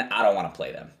again. I don't want to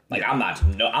play them. I'm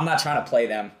not trying to play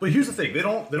them. But here's the thing: they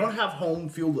don't have home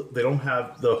field. They don't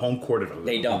have the home court advantage.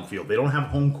 They don't. Home field. They don't have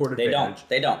home court advantage.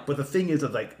 They don't. But the thing is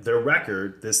that their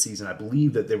record this season, I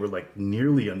believe that they were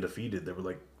nearly undefeated. They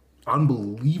were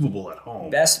unbelievable at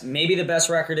home. Maybe the best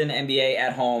record in the NBA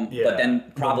at home, Yeah. but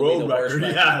then probably the worst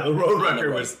record. Yeah, the road on the record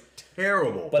road. was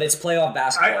terrible. But it's playoff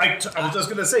basketball. I was just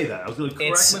going to say that. I was going to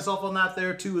correct It's- myself on that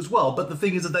there too as well. But the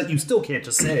thing is that you still can't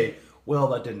just say, well,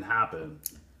 that didn't happen.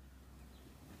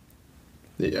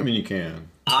 I mean, you can.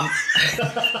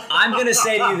 I'm gonna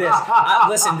say to you this.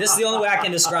 Listen, this is the only way I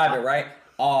can describe it, right?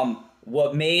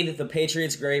 What made the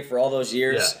Patriots great for all those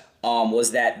years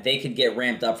was that they could get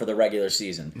ramped up for the regular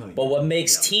season. But what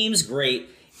makes teams great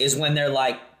is when they're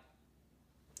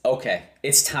okay,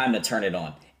 it's time to turn it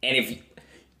on. And if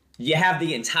you have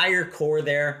the entire core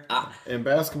there, And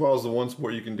basketball is the one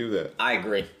sport you can do that. I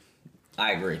agree.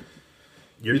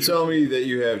 You're telling me that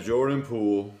you have Jordan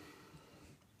Poole,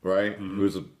 right?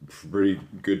 Who's a pretty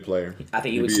good player. I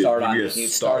think he He'd would be start he'd on. be a He'd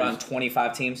start on start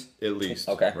 25 teams. at least.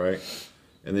 Okay. Right.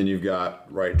 And then you've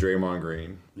got Draymond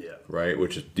Green. Yeah. Right,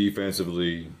 which is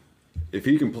defensively, if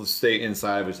he can stay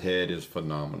inside of his head, is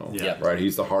phenomenal. Yeah. Right.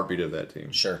 He's the heartbeat of that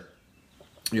team. Sure.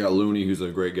 You got Looney, who's a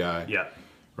great guy. Yeah.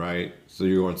 Right. So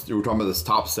we're talking about this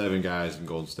top 7 guys in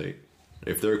Golden State.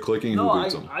 If they're clicking, No, who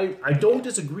beats them? I don't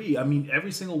disagree. I mean,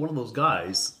 every single one of those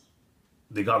guys,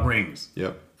 they got rings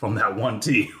Yep. from that one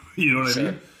team. You know what I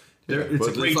mean? It's But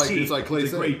a great team. it's like Clay It's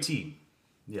a said. great team.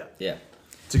 Yeah. Yeah.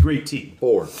 It's a great team.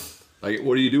 Or,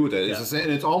 what do you do with that? It's Yeah. the same.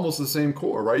 It's almost the same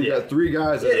core, right? You Yeah. got 3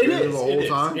 guys that have It been there is. the whole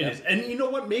time. It is. And you know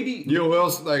what? Maybe. You know who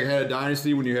else had a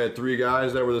dynasty when you had 3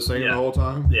 guys that were the same Yeah. the whole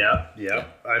time? Yeah.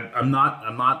 I'm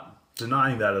not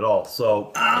denying that at all.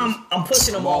 So I'm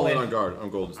pushing them I'm all in on guard on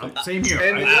Golden State. same here.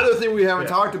 And the other thing we haven't Yeah.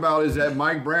 talked about is that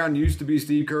Mike Brown used to be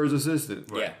Steve Kerr's assistant.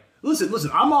 Yeah. Listen.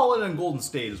 I'm all in on Golden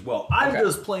State as well. I'm Okay.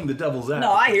 just playing the devil's advocate.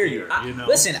 No, I hear here, you. you know?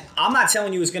 Listen, I'm not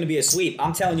telling you it's going to be a sweep.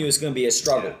 I'm telling you it's going to be a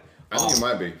struggle. I think it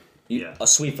might be Yeah. A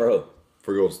sweep for who?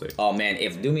 for Golden State. Oh man,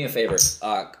 do me a favor.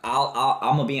 I'm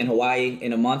gonna be in Hawaii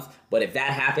in a month, but if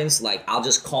that happens, I'll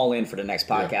just call in for the next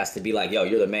podcast to be like, "Yo,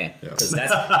 you're the man," because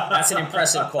that's an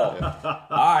impressive call. All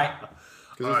right.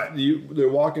 Because Alright. they're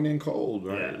walking in cold,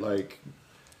 right? Yeah.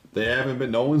 They haven't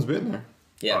been. No one's been there.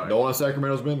 Yeah. No one in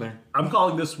Sacramento's been there. I'm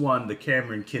calling this one the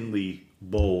Cameron Kinley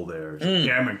Bowl there.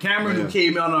 Cameron who Yeah.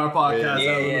 came on our podcast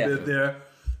Yeah, a little yeah. bit there.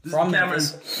 This From is Cameron,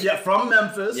 Memphis. Yeah, from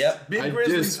Memphis. Yep. Big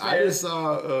Grizzlies fan. I just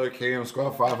saw KM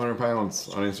squat 500 pounds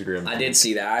on Instagram. I did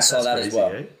see that. I saw that as Crazy,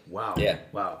 well. eh? Wow. Yeah.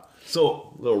 Wow.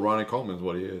 So Little Ronnie Coleman is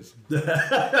what he is.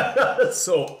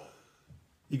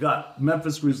 you got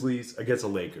Memphis Grizzlies against the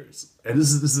Lakers, and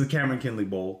this is the Cameron Kinley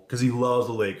Bowl because he loves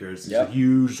the Lakers. He's Yep. a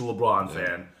huge LeBron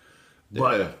fan.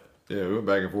 But Yeah, we went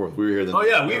back and forth. We were here the oh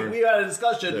yeah, we had a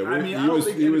discussion. Yeah, I mean, I he don't was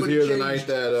think he was anybody here the changed.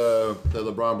 night that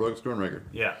LeBron broke the scoring record.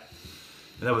 Yeah,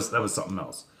 that was something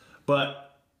else.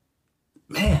 But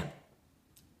man,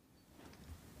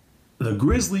 the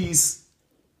Grizzlies,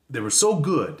 they were so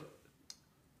good,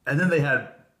 and then they had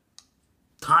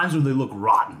times when they looked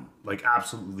rotten, like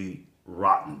absolutely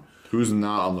rotten. Who's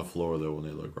not on the floor though when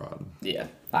they look rotten? Yeah,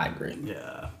 I agree.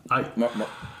 Yeah,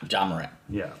 John Morant.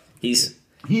 yeah.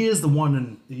 He is the one,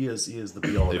 and he is the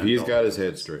be all. If and he's end got all. his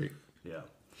head straight. Yeah.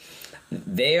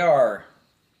 They are.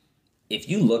 If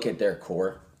you look at their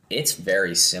core, it's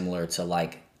very similar to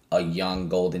a young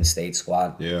Golden State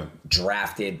squad. Yeah.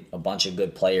 Drafted a bunch of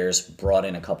good players, brought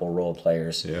in a couple role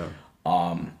players. Yeah.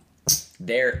 John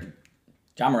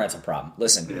Morant's a problem.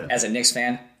 Listen, as a Knicks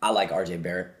fan, I like RJ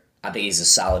Barrett. I think he's a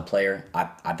solid player.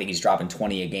 I think he's dropping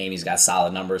 20 a game. He's got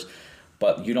solid numbers.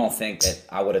 But you don't think that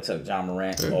I would have took John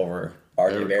Morant over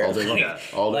RJ Barrett? All day long. Yeah.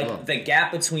 All day long. The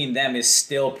gap between them is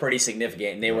still pretty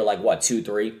significant. And they were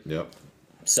 2-3. Yep.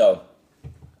 So,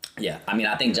 yeah. I mean,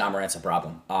 I think John Morant's a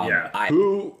problem. Yeah.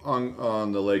 Who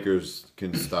on the Lakers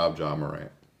can stop John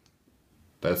Morant?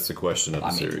 That's the question of the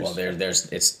series. Well,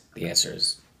 the answer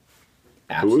is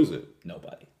Who absolutely is it?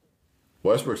 nobody.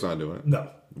 Westbrook's not doing it. No.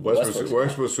 Westbrook's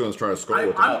going to try to score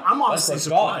with him. I'm honestly Westbrook's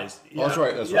gone. surprised. Oh, that's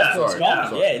right. That's Yeah. right. Sorry. Gone.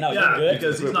 Sorry. Yeah, no, Yeah, you're good.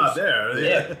 because he's not there.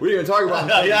 Yeah. We didn't even talk about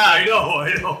him. Yeah, I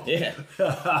know. Yeah.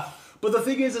 But the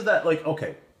thing is that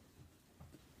okay,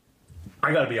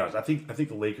 I gotta be honest. I think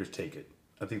the Lakers take it.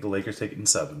 I think the Lakers take it in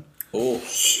 7. Oh,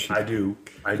 I do.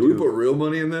 Do we put real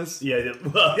money in this? Yeah,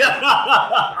 well,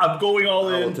 I'm going all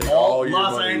I will in. take all your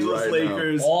Los money Angeles right now.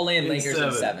 Lakers. all in Lakers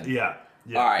in 7. Yeah.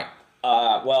 All right.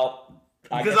 Well,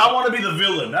 Because I want to be the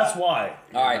villain. That's why.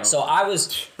 all right. So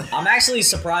I'm actually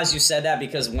surprised you said that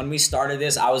because when we started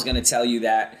this, I was going to tell you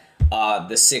that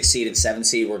the 6 seed and 7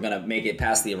 seed were going to make it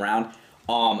past the round.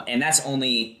 And that's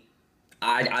only,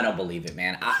 I don't believe it,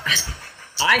 man.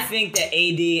 I think that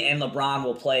AD and LeBron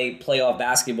will play playoff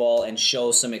basketball and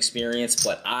show some experience,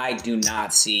 but I do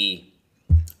not see.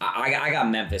 I got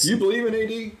Memphis. You believe in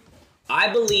AD?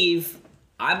 I believe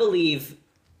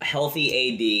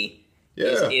healthy AD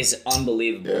is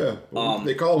unbelievable. Yeah.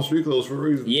 They call him street clothes for a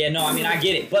reason. Yeah, no, I mean I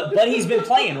get it, but he's been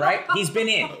playing, right? He's been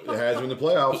in. It has been the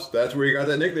playoffs. That's where you got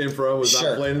that nickname from. Was Sure.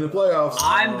 not playing in the playoffs.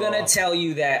 I'm gonna tell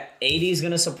you that AD is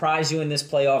gonna surprise you in this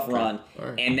playoff run, All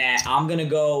right. and that I'm gonna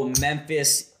go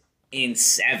Memphis in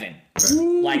 7.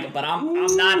 Like, but I'm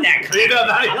not that confident. I'm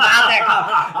not that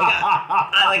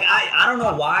confident. I don't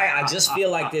know why. I just feel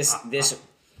like this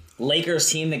Lakers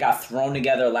team that got thrown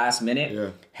together last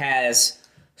minute has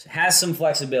some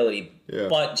flexibility. Yeah.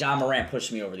 But John Morant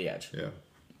pushed me over the edge. Yeah.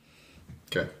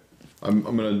 Okay. I'm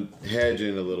gonna hedge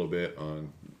in a little bit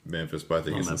on Memphis, but I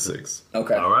think it's in 6.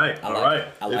 Okay. All right. I All like right. it.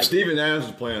 I If like it. Steven Adams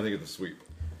is playing, I think it's a sweep.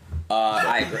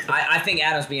 I agree. I think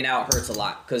Adams being out hurts a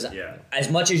lot because as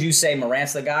much as you say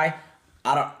Morant's the guy,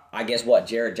 I guess what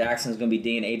Jared Jackson's gonna be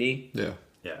D and AD. Yeah.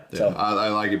 Yeah. Yeah, So- I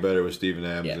like it better with Steven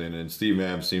Adams Yeah. in, and Steven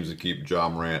Adams seems to keep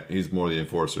John Morant. He's more the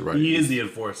enforcer, right? He is the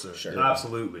enforcer. Sure.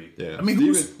 Absolutely. Yeah. I mean,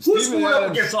 who's Steven scored up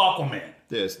Adams- against Aquaman?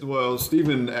 Yes. Well,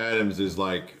 Steven Adams is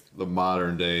like the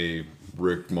modern day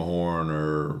Rick Mahorn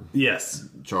or Yes.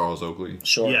 Charles Oakley.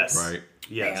 Sure. Yes. Right.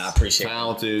 Yes. Yeah, I appreciate it.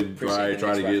 Talented, Appreciate right? the Try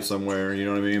next to get reference. somewhere. You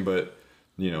know what I mean? But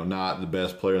not the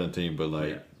best player on the team. But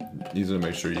like, he's gonna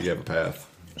make sure you have a path.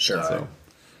 Sure. So.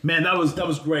 Man, that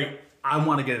was great. I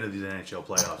want to get into these NHL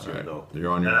playoffs here, Right. though.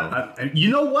 You're on your own. And you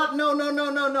know what? No.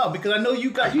 Because I know you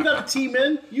got a team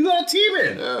in. You got a team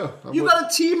in. Yeah. You got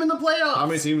a team in the playoffs. How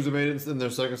many teams have made it in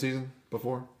their second season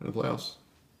before in the playoffs?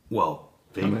 Well,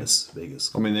 Vegas.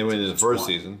 I mean, they went in the Just first one.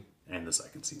 season. And the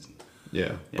second season.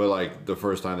 Yeah, but like the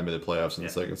first time they made the playoffs in the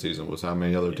second season was how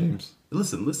many other teams?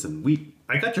 Listen.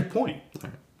 I got your point.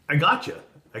 I got you.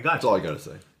 That's all I gotta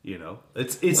say.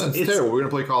 It's Terrible. We're gonna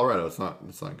play Colorado. It's not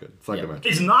good. It's not a good match.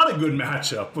 It's not a good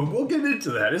matchup, but we'll get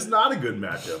into that. It's not a good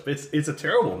matchup. It's a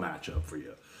terrible matchup for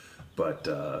you. But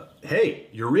hey,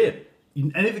 you're in.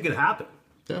 Anything could happen.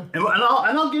 Yeah. And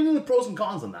I'll get into the pros and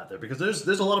cons on that there because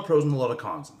there's a lot of pros and a lot of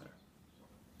cons in there.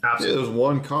 Yeah, Absolutely. there's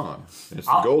one con. It's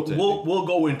the goaltending. We'll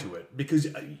go into it because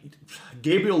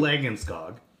Gabriel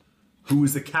Landeskog, who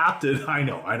is the captain, I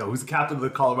know, who's the captain of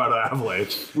the Colorado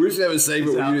Avalanche. We just have a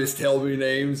segment where you just tell me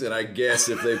names and I guess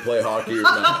if they play hockey or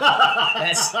not.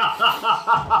 That's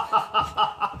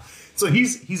So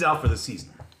he's out for the season.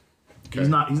 He's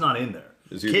not in there.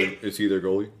 Is he their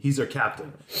goalie? He's their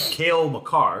captain. Cale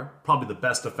Makar, probably the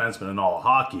best defenseman in all of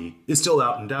hockey, is still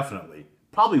out indefinitely.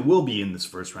 Probably will be in this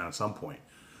first round at some point.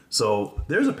 So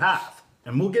there's a path,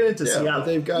 and we'll get into Seattle. But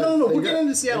they've got We'll get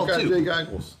into Seattle they've got too. Jake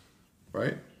Eichels,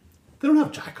 right? They don't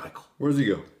have Jack Eichel. Where's he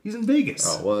go? He's in Vegas.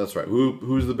 Oh, well, that's right.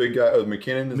 Who's the big guy? Oh,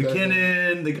 McKinnon. Is that his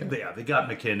name? McKinnon, they got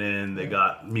McKinnon, they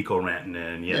got Mikko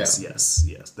Rantanen. Yes.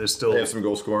 There's still They have some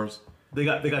goal scorers, they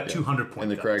got 200 point.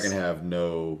 and the guys. Kraken have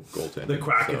no goaltending. The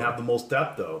Kraken so- have the most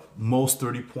depth though, most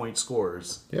 30-point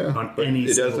scorers. Yeah, on but any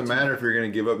it single doesn't team. matter if you're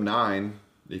going to give up 9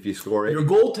 if you score 8. Your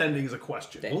goaltending is a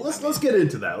question. Well, let's get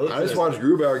into that. I just watched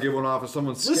Grubauer give one off of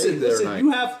someone's skate the other night.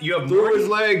 You have Through Marty, his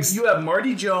legs. You have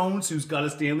Marty Jones, who's got a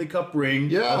Stanley Cup ring.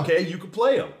 Yeah. Okay, you could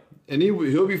play him. And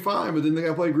he'll be fine, but then they got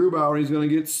to play Grubauer, and he's going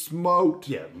to get smoked.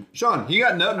 Yeah. Sean, he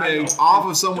got I nutmegged know. off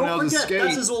of someone Don't else's forget, skate.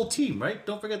 that's his old team, right?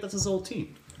 Don't forget that's his old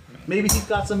team. Maybe he's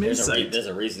got some insight. there's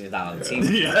a reason he's not on the team.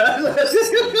 Yeah.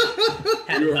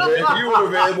 You were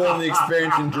available in the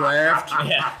expansion draft.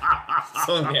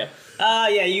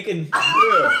 Yeah, you can.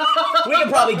 We can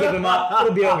probably give him up.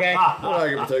 It'll be okay. I'm not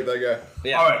going to protect that guy.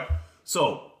 Yeah. All right.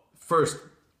 So first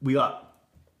we got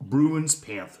Bruins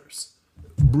Panthers.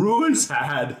 Bruins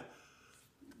had.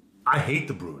 I hate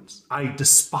the Bruins. I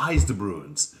despise the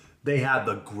Bruins. They had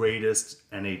the greatest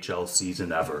NHL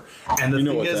season ever. And the You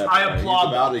know thing what's is, happening. I He's applaud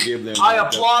about them. to give them I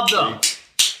that- applaud them.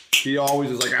 He always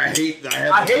is like, I hate them.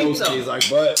 He's like,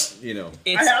 but, I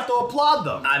It's, have to applaud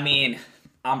them. I mean,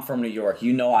 I'm from New York.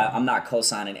 You know, I'm not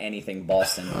co-signing anything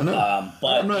Boston. I know.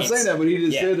 But I'm not it's- saying that, but he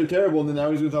just yeah. said they're terrible, and then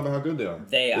now he's going to talk about how good they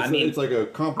are. I mean- it's like a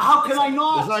compliment. How can I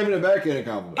not? It's not even a backhanded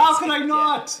compliment. How can I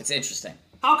not? It's interesting.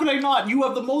 How could I not? You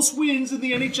have the most wins in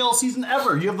the NHL season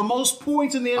ever. You have the most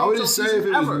points in the NHL I would just say if it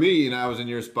was ever. me and I was in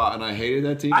your spot and I hated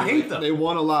that team. I hate them. They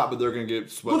won a lot, but they're going to get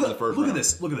swept in the first round.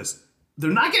 Look at this. They're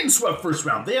not getting swept first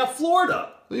round. They have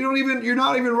Florida. You're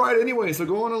not even right anyway, so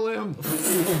go on a limb.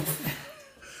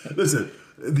 Listen,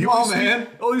 the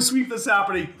only sweep that's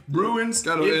happening. Bruins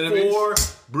Got no in enemies. 4.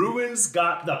 Bruins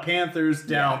got the Panthers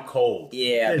down cold.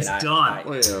 Yeah, it's I mean, done.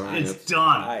 Well, yeah, right. It's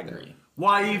done. I agree.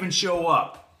 Why even show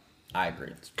up? I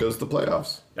agree. Because the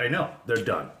playoffs. I know they're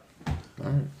done. All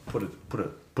right.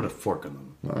 Put a fork in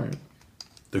them. All right.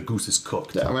 The goose is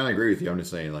cooked. Yeah, I mean, I agree with you. I'm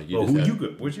just saying, like, Well, who you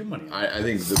good? Where's your money? I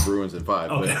think the Bruins at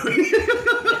 5. Okay.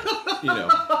 But, you know,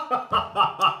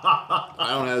 I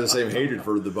don't have the same hatred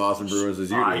for the Boston Bruins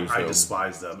as you do. I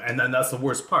despise them, and then that's the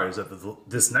worst part is that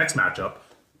this next matchup,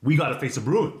 we got to face the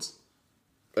Bruins.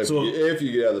 if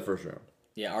you get out of the first round.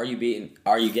 Yeah, are you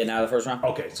getting out of the first round?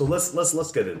 Okay, so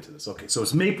let's get into this. Okay, so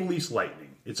it's Maple Leafs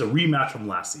Lightning. It's a rematch from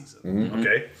last season. Mm-hmm.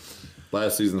 Okay.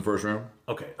 Last season, the first round.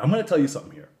 Okay, I'm gonna tell you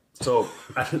something here. So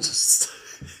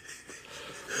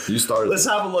You started. let's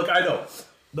have a look. I know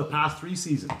the past 3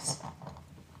 seasons,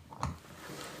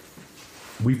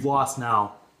 we've lost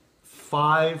now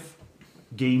 5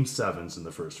 Game 7s in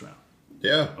the first round.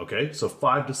 Yeah. Okay, so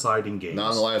 5 deciding games.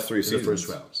 Not in the last 3 in seasons. the first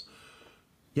rounds.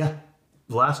 Yeah,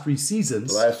 the last 3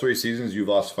 seasons. The last 3 seasons, you've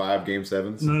lost 5 Game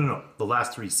 7s. No. The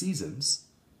last 3 seasons,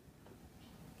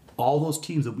 all those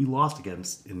teams that we lost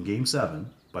against in Game 7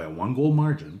 by a 1-goal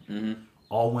margin,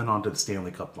 all went on to the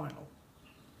Stanley Cup final.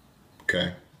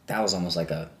 Okay. That was almost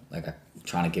like a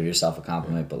trying to give yourself a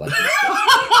compliment, but like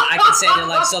I could say that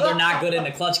like so they're not good in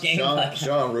the clutch game.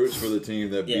 Sean roots for the team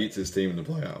that Yeah. beats his team in the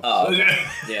playoffs. Oh, okay.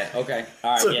 Yeah, okay,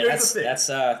 all right, So yeah, here's the that's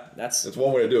That's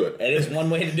one way to do it. it is one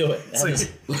way to do it. So,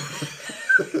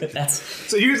 That's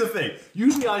so here's the thing.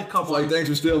 Usually I come Like, thanks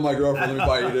for stealing my girlfriend. Let me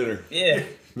buy you dinner. yeah.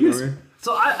 You know what I mean?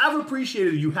 So I've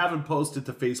appreciated you haven't posted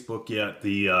to Facebook yet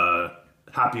the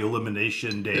happy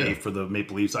elimination day for the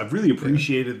Maple Leafs. I've really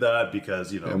appreciated that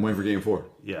because I'm waiting for Game 4.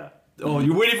 yeah. Oh,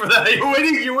 you're waiting for that.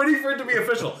 You're waiting for it to be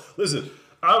official. Listen,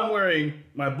 I'm wearing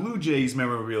my Blue Jays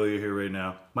memorabilia here right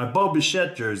now. My Bo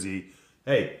Bichette jersey.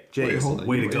 Hey, Jays, hold on.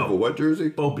 way You to waiting go. for what jersey?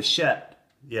 Bo Bichette.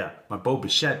 Yeah, my Bo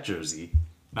Bichette jersey.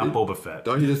 Not Boba Fett.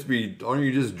 Don't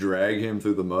you just drag him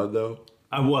through the mud though?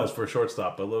 I was for a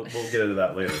shortstop, but we'll get into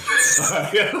that later.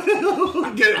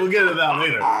 we'll get into that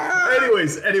later.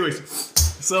 Anyways,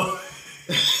 so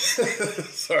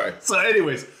Sorry. so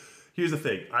anyways, here's the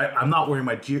thing. I'm not wearing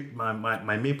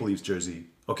my Maple Leafs jersey,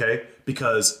 okay?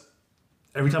 Because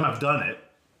every time I've done it,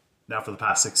 now for the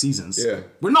past 6 seasons,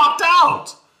 we're knocked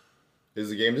out. Is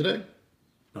the game today?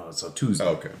 No, it's on Tuesday. Oh,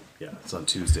 okay. Yeah, it's on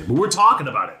Tuesday. But we're talking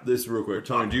about it. This real quick,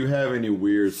 Tony. Do you have any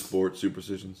weird sports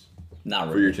superstitions? Not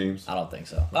really. For your teams? I don't think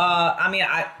so. I mean,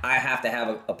 I have to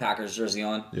have a Packers jersey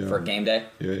on for game day.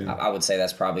 Yeah. I would say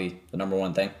that's probably the number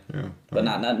one thing. Yeah. But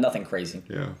not nothing crazy.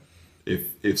 Yeah.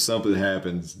 If something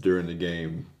happens during the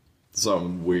game,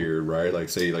 something weird, right? Like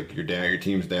say like your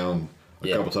team's down a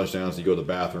couple touchdowns, you go to the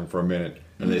bathroom for a minute,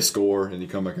 and they score, and you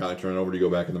come back out and turn it over. Do you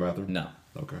go back in the bathroom? No.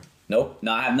 Okay. Nope.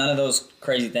 No, I have none of those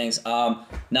crazy things. No.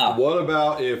 What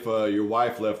about if your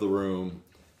wife left the room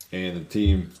and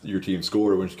your team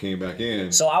scored when she came back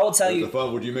in? So I will tell you. The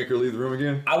fun, would you make her leave the room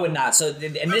again? I would not. So,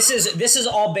 and this is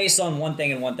all based on one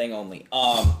thing and one thing only.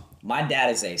 My dad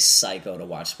is a psycho to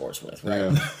watch sports with,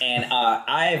 right? Yeah. And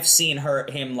I've seen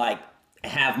him like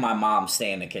have my mom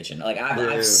stay in the kitchen. Like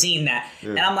I've seen that,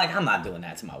 and I'm like, I'm not doing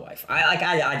that to my wife.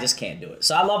 I just can't do it.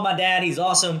 So I love my dad. He's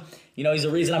awesome. You know, he's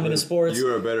the reason I'm into sports. You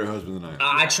are a better husband than I am.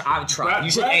 I try. You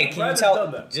should. Hey, can you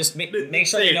tell? Just make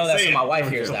sure you know that so my wife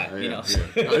hears that. You know.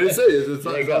 I didn't say it. It's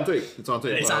There you on go. tape. It's on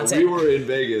tape. It's on We tape. were in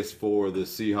Vegas for the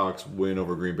Seahawks win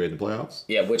over Green Bay in the playoffs.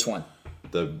 Yeah, which one?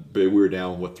 We were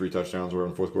down 3 touchdowns were in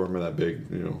the fourth quarter. Remember that big,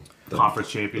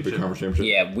 Conference the big championship. conference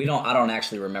championship. Yeah, I don't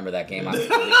actually remember that game. I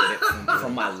deleted it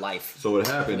from my life. So what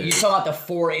happened You is talk about the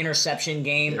 4 interception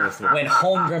game when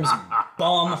Holmgren's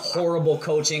bum horrible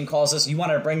coaching calls us. You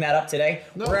wanted to bring that up today?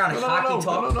 We're on hockey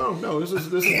talk. No. This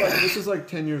is like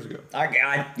 10 years ago.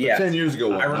 Yeah. 10 years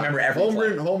ago. I remember every play.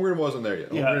 Holmgren wasn't there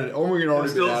yet. Yeah. Holmgren already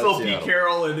Still been out of Pete Seattle.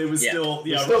 Carroll, and it was Yeah. still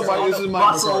This is Mike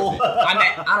Russell.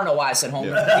 McCarthy. I don't know why I said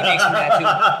Holmgren. He makes me mad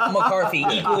too. McCarthy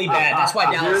equally bad. That's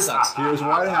why Dallas sucks. Here's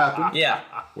what happened. Yeah.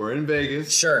 We're in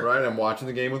Vegas. Sure. Right? I'm watching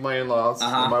the game with my in-laws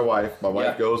and my wife. My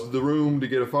wife goes to the room to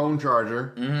get a phone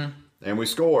charger. Mm-hmm. And we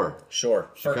score. Sure.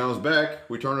 She comes back.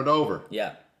 We turn it over.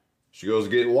 Yeah. She goes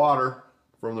to get water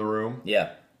from the room.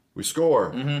 Yeah. We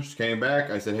score. Mm-hmm. She came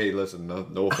back. I said, hey, listen,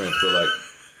 no offense, but like...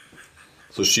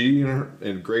 So she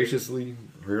and graciously,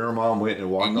 her and her mom went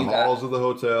and walked And the you got- halls of the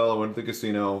hotel. I went to the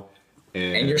casino.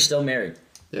 And you're still married.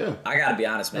 Yeah. I gotta be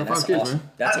honest, man. Got That's 5 kids, awesome. man.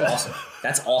 That's awesome.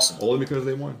 That's awesome. Only because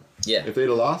they won. Yeah. If they'd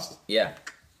have lost, Yeah.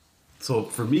 So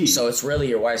for me, So it's really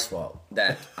your wife's fault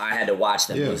that I had to watch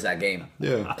them Yeah. lose that game.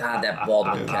 yeah. God, that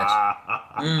Baldwin catch.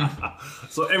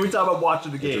 so every time I'm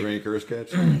watching the The game, rain curse catch.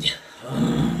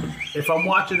 if I'm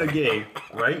watching a game,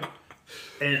 right,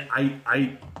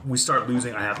 and we start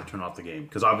losing, I have to turn off the game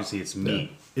because obviously it's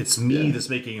me. Yeah. It's me Yeah. that's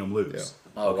making him lose.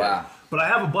 Oh, wow. But I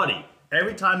have a buddy.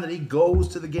 Every time that he goes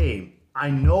to the game, I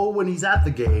know when he's at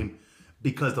the game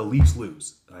because the Leafs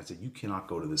lose. And I said, you cannot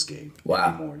go to this game Wow.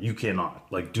 anymore. You cannot.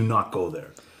 Like, do not go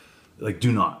there. Like,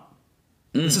 do not.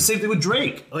 It's the same thing with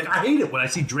Drake. Like, I hate it when I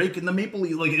see Drake in the Maple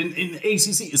Leaf, like in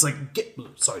ACC. It's like,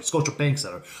 Scotia Bank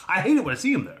Center. I hate it when I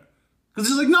see him there. Because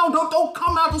he's like, no, don't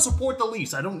come out to support the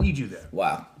Leafs. I don't need you there.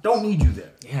 Wow. Don't need you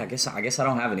there. Yeah, I guess I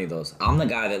don't have any of those. I'm the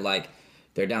guy that, like,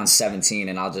 they're down 17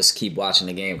 and I'll just keep watching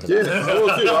the game. Yeah, I will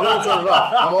too. I won't turn it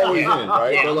off. I'm always in,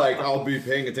 right? But like, I'll be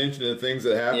paying attention to things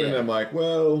that happen. Yeah. And I'm like,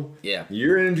 well, Yeah.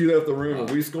 your energy left the room and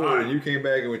we scored and you came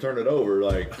back and we turned it over.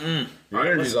 Like, your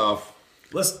energy's off.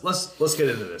 Let's get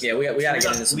into this. Yeah, we gotta get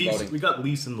got into some Leafs, voting. we got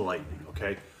Leafs and the Lightning,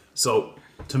 okay? So,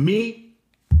 to me,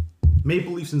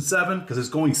 Maple Leafs in 7, because it's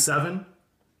going 7.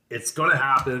 It's going to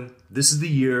happen. This is the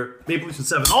year. Maple Leafs in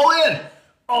 7. All in!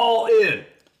 All in!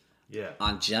 Yeah.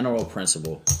 On general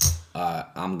principle,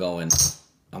 I'm going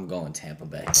Tampa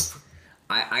Bay.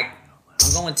 I'm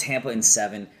going Tampa in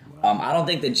 7. I don't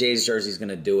think the Jays jersey is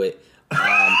gonna do it.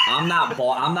 I'm not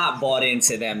bought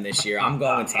into them this year. I'm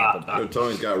going Tampa Bay.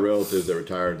 Tony's got relatives that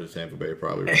retired to Tampa Bay,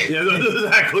 probably. Right? Yeah,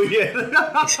 exactly.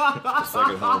 Yeah.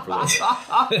 Second home for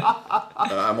them.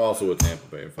 I'm also with Tampa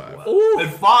Bay in 5.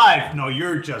 And 5. No,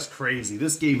 you're just crazy.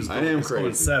 This game is I going, am it's going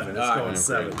crazy. 7. It's I going am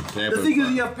 7. crazy. The Tampa's thing is,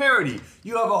 fine. you have parity.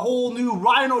 You have a whole new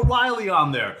Ryan O'Reilly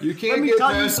on there. You can't Let me get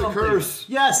tell you past the something. curse.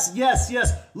 Yes.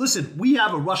 Listen, we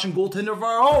have a Russian goaltender of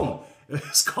our own.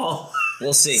 It's called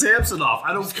We'll see. Samsonov.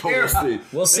 I don't care. We'll see.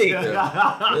 We'll see.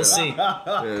 Yeah. We'll see.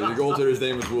 Yeah, your goaltender's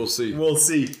name is We'll See. We'll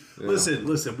see.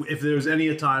 Listen. If there's any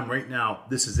a time right now,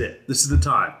 this is it. This is the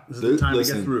time. This is the time to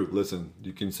get through. Listen,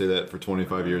 you can say that for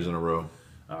 25 years in a row.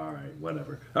 All right,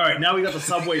 whatever. All right, now we got the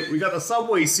Subway. We got the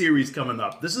Subway series coming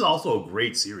up. This is also a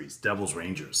great series, Devils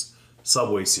Rangers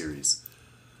Subway series.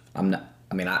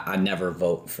 I never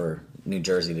vote for New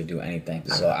Jersey to do anything.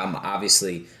 So I'm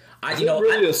obviously, Is it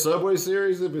really a Subway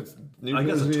series if it's New I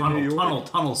guess Jersey a and New York?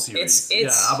 tunnel series. It's yeah,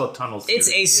 how about tunnel series?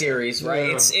 It's a series, right?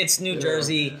 Yeah. It's New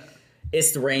Jersey.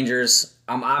 It's the Rangers.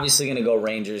 I'm obviously going to go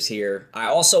Rangers here. I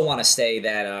also want to say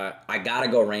that I got to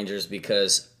go Rangers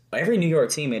because every New York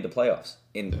team made the playoffs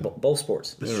in both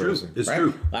sports. It's true. It's Right?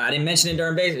 true. I didn't mention it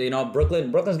during baseball. You know,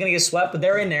 Brooklyn's going to get swept, but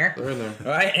they're in there. They're in there.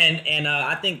 Right? And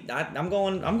I think I'm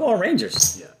going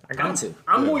Rangers. Yeah, I got to.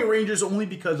 I'm going Rangers only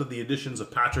because of the additions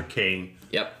of Patrick Kane,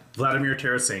 Yep. Vladimir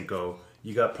Tarasenko.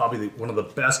 You got probably one of the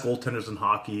best goaltenders in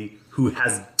hockey who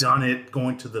has done it,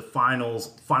 going to the Final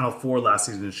Four last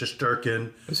season. It's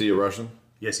Shesterkin. Is he a Russian?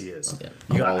 Yes, he is. Yeah.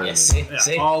 You got All in. Yeah,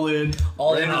 see? all in.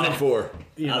 All in on Rangers in it. 4.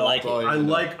 You I know, like it. all you I can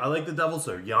do. like the Devils.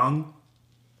 They're young,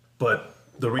 but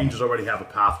the Rangers already have a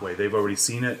pathway. They've already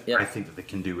seen it. Yep. I think that they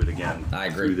can do it again. I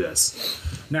agree. Through this.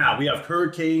 Now we have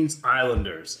Hurricanes,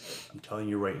 Islanders. I'm telling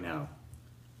you right now,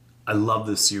 I love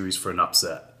this series for an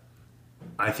upset.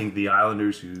 I think the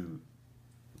Islanders, who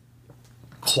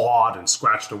clawed and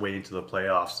scratched their way into the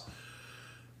playoffs,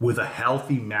 with a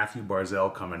healthy Matthew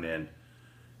Barzal coming in,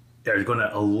 are going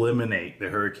to eliminate the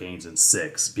Hurricanes in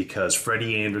 6 because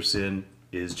Freddie Anderson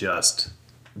is just.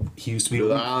 He used to be Do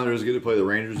the Islanders get to play the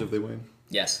Rangers if they win?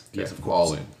 Yes. Yes, of All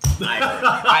course. in.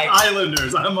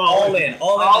 Islanders. I'm all in.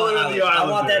 All in. on the Islanders. I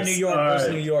want that New York All versus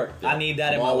right. New York. I need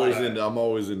that in I'm my always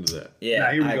life. into that. Yeah,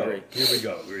 Now, here we I go. agree. Here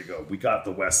we go. We got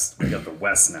the West. We got the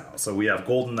West now. So we have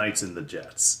Golden Knights and the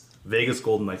Jets. Vegas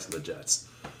Golden Knights and the Jets.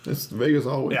 It's Vegas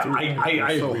all the way Yeah, through. I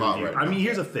It's so agree hot with you. right I now. mean,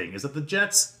 here's the thing: is that the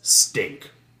Jets stink.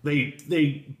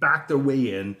 They back their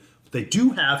way in. They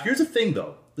do have. Here's the thing,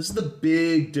 though. This is the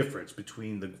big difference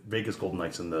between the Vegas Golden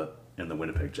Knights and the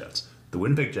Winnipeg Jets. The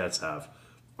Winnipeg Jets have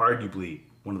arguably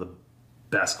one of the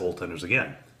best goaltenders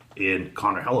again in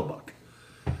Connor Hellebuck.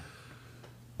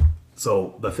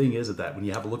 So the thing is that when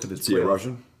you have a look at his Is he a playoff-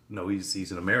 Russian? No,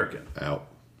 he's an American. Out.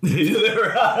 I'm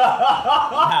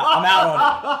out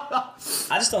on it.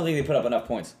 I just don't think they put up enough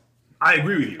points. I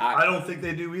agree with you. I don't think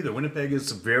they do either. Winnipeg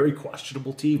is a very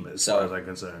questionable team as So- far as I'm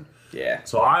concerned. Yeah.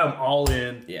 So I am all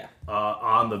in Yeah.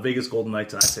 on the Vegas Golden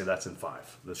Knights, and I say that's in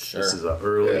 5. This Sure. is an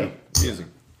early. Yeah. Easy.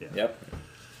 Yep.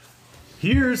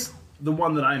 Here's the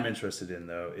one that I'm interested in,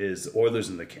 though, is Oilers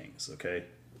and the Kings, okay?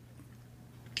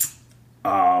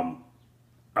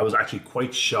 I was actually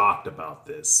quite shocked about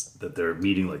this, that they're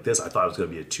meeting like this. I thought it was going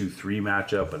to be a 2-3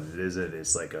 matchup, but it isn't.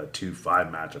 It's like a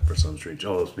 2-5 matchup for some strange.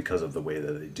 Oh, it's because of the way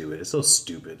that they do it. It's so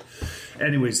stupid.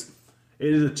 Anyways,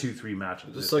 it is a 2-3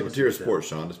 matchup. Just like a tier of sports,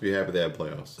 Sean. Just be happy they have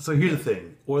playoffs. So here's the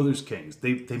thing: Oilers Kings.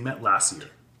 They met last year.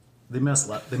 They met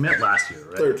last year,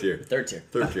 right? Third tier. Third tier.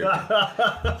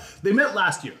 They met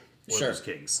last year. Sure. Oilers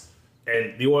Kings,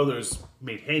 and the Oilers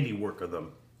made handiwork of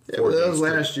them. Yeah, but that was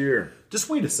last year. Just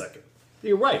wait a second.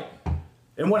 You're right.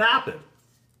 And what happened?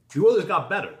 The Oilers got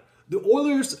better. The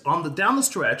Oilers, down the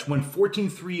stretch, went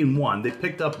 14-3-1. They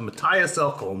picked up Matthias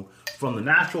Ekholm from the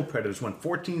Nashville Predators, went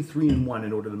 14-3-1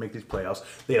 in order to make these playoffs.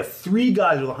 They have 3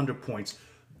 guys with 100 points.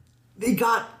 They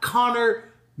got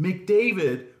Connor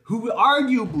McDavid, who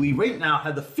arguably right now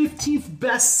had the 15th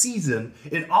best season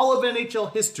in all of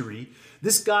NHL history.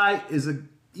 This guy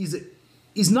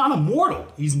he's not immortal.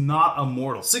 He's not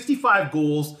immortal. 65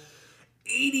 goals.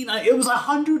 89. It was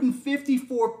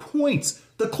 154 points.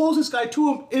 The closest guy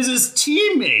to him is his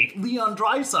teammate Leon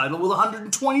Draisaitl with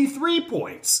 123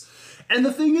 points. And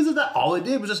the thing is that all they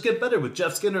did was just get better with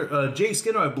Jay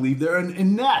Skinner, I believe. They're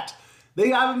in net. They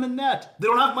have him in net. They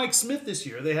don't have Mike Smith this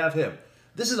year. They have him.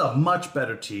 This is a much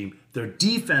better team. Their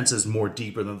defense is more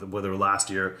deeper than what they were last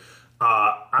year.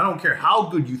 I don't care how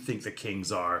good you think the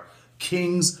Kings are.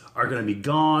 Kings are going to be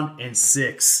gone in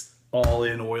 6, all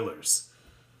in Oilers.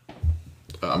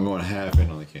 I'm going half in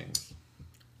on the Kings.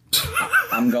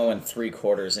 I'm going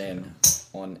 3/4 in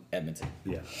on Edmonton.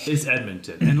 Yeah, it's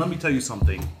Edmonton. And let me tell you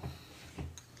something.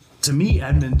 To me,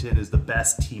 Edmonton is the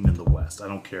best team in the West. I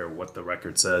don't care what the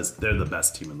record says. They're the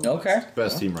best team in the West. Okay.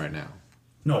 Best team right now.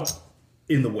 No,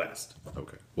 in the West.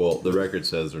 Okay. Well, the record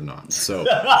says they're not. So,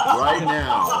 right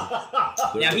now.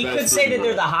 Now, he could say that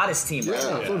they're the hottest team right Yeah,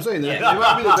 now. that's what I'm saying. They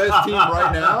might be the best team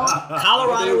right now.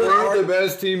 Colorado They would weren't the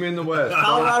best team in the West.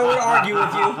 Colorado would argue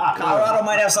with you. Colorado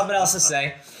might have something else to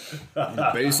say.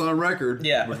 Based on record,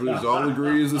 Yeah. which we all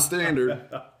agree is the standard.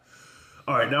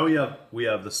 All right, now we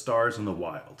have the Stars and the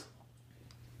Wild.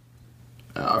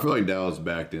 I feel like Dallas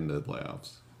backed into the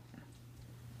playoffs.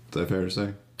 Is that fair to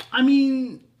say? I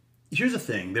mean, here's the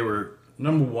thing: they were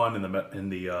number 1 in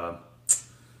the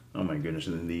oh my goodness,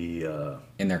 in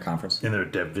In their conference. their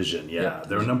division. Yeah, Yep.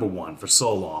 they were number 1 for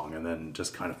so long, and then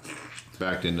just kind of.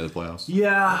 Backed into the playoffs.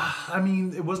 Yeah, I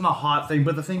mean, it wasn't a hot thing,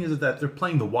 but the thing is that they're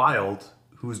playing the Wild,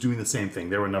 who was doing the same thing.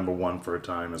 They were number 1 for a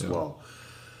time as well.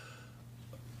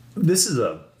 This is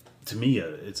to me,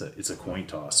 it's a coin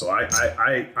toss. So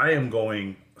I am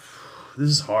going. This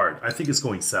is hard. I think it's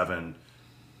going 7,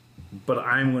 but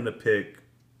I'm going to pick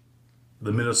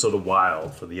the Minnesota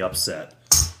Wild for the upset.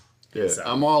 Yeah,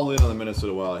 I'm all in on the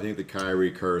Minnesota Wild. I think the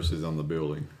Kyrie curse is on the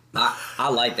building. I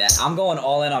like that. I'm going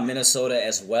all in on Minnesota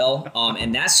as well.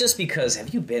 And that's just because,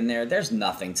 have you been there? There's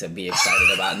nothing to be excited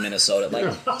about in Minnesota.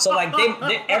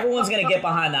 Everyone's going to get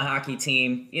behind the hockey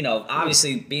team. You know,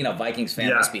 obviously being a Vikings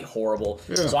fan must be horrible.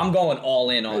 Yeah. So I'm going all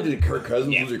in on. Did Kirk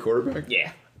Cousins was your quarterback?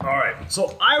 Yeah. All right.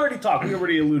 So we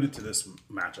already alluded to this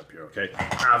matchup here, okay?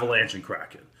 Avalanche and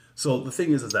Kraken. So the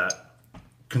thing is that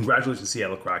congratulations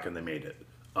Seattle Kraken, they made it.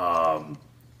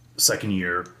 Second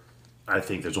year. I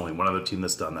think there's only one other team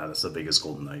that's done that. It's the Vegas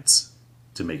Golden Knights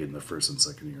to make it in their first and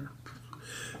second year.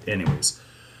 Anyways,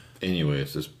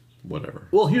 just whatever.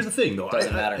 Well, here's the thing, though.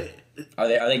 Doesn't matter. Are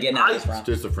they getting out of this round? It's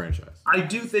just a franchise. I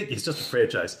do think it's just a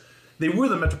franchise. They were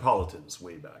the Metropolitans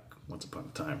way back, once upon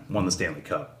a time. Won the Stanley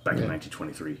Cup back in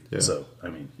 1923. Yeah. So, I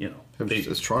mean, you know.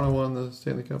 Has Toronto won the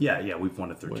Stanley Cup? Yeah, we've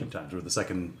won it 13 times. We're the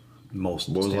second most.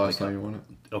 What was Stanley the last Cup. time you won it?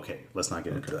 Okay, let's not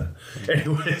get into that.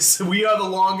 Anyways, we are the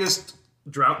longest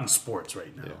drought in sports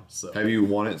right now. Yeah. So have you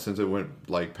won it since it went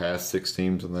past 6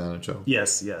 teams in the NHL?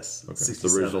 Yes. Okay.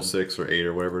 The original 6 or 8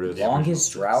 or whatever it is.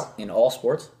 Longest drought in all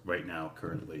sports? Right now,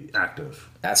 currently active.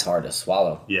 That's hard to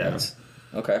swallow. Yeah.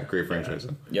 Okay. Great franchise.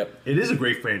 Then. Yep. It is a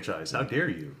great franchise. How dare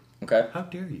you? Okay. How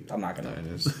dare you? I'm not gonna. It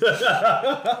is.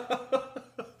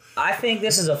 I think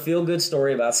this is a feel-good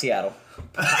story about Seattle.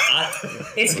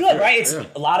 It's good, right? It's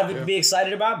a lot of it to be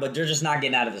excited about, but they're just not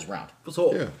getting out of this round.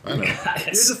 So yeah, I know.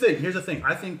 Here's the thing.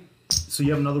 I think so.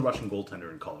 You have another Russian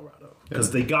goaltender in Colorado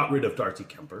because they got rid of Darcy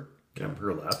Kemper.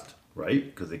 Kemper left, right?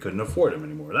 Because they couldn't afford him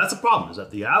anymore. That's the problem. Is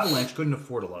that the Avalanche couldn't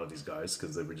afford a lot of these guys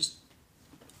because they were just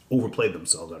overplayed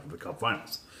themselves after the Cup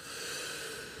Finals.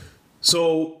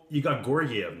 So you got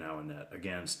Georgiev now in net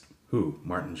against who?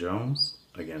 Martin Jones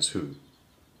against who?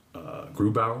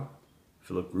 Grubauer,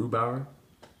 Philip Grubauer.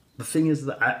 The thing is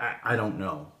that I don't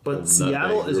know, but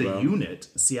Seattle is a unit.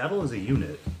 Seattle is a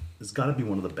unit. It's got to be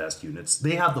one of the best units.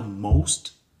 They have the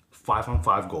most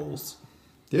 5-on-5 goals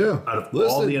Yeah. Out of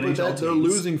all the NHL they're teams.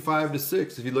 losing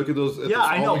 5-6. If you look at those, at Yeah,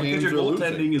 I know, all the because games your they're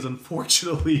goaltending losing. is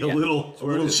unfortunately a little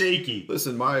shaky.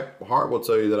 Listen, my heart will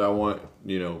tell you that I want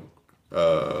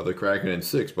the Kraken in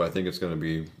 6, but I think it's going to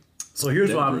be So here's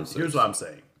Denver in what 6. I'm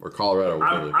saying. or Colorado. Or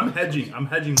whatever. I'm hedging my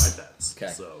bets. Okay.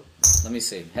 So Let me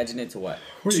see. Hedging into what?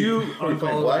 two What are on you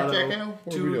playing blackjack Colorado, now?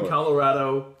 What are we two in doing?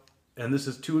 Colorado, and this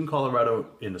is 2 in Colorado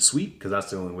in a sweep because that's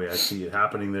the only way I see it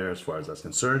happening there as far as that's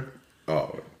concerned.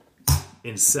 Oh,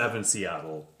 In 7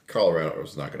 Seattle.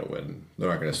 Colorado's not going to win. They're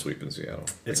not going to sweep in Seattle.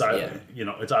 It's either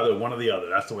it's either one or the other.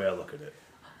 That's the way I look at it.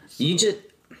 You just,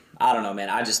 I don't know, man.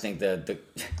 I just think the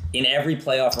in every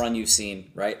playoff run you've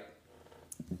seen, right?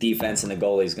 Defense and the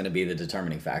goalie is going to be the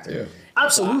determining factor. Yeah.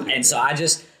 Absolutely. And so I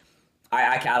just,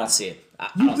 I don't see it. I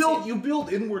don't see it. You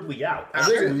build inwardly out. I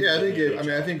think Absolutely.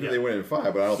 I think they win in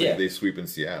 5, but I don't Yeah. think they sweep in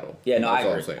Seattle. Yeah, no, I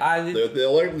That's agree. all I'm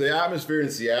saying. The atmosphere in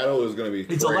Seattle is going to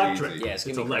be It's crazy. electric. Yeah, it's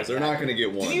It's gonna be electric. crazy. They're not going to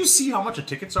get one. Do you see how much the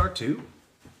tickets are too?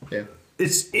 Yeah.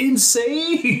 It's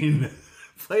insane.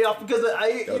 Playoff because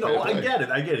I play. get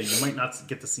it. You might not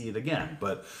get to see it again,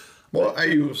 but Well,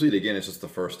 you will see it again. It's just the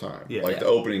first time. Yeah. The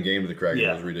opening game of the Kraken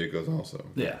Yeah. was ridiculous also.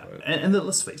 yeah. But- And then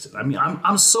let's face it. I mean,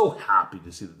 I'm so happy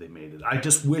to see that they made it. I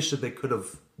just wish that they could have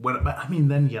went. I mean,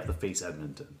 then you have to face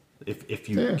Edmonton if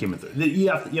you Yeah. came in through. You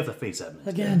have to face Edmonton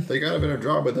Again. They got a better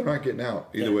draw, but they're not getting out.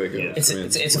 Either way it goes. Yeah. It's I mean,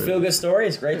 it's a feel good story.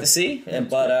 It's great to see,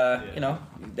 but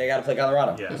they got to play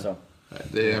Colorado. Yeah. So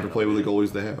They have to play with the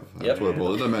goalies they have. That's Yep. what it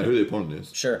boils. It doesn't matter who the opponent is.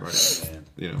 Sure. Right. Man.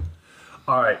 You know.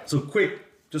 All right, so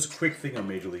just a quick thing on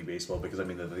Major League Baseball because I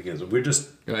mean the thing is we're just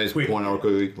Can I just quick- point out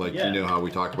quickly? Yeah. You know how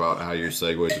we talked about how your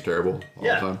segues are terrible all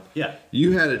Yeah, the time? yeah.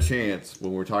 You had a chance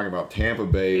when we were talking about Tampa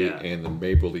Bay Yeah. and the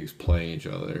Maple Leafs playing each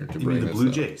other to You bring mean the this Blue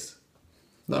up. Jays?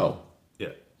 No. Yeah.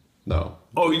 No.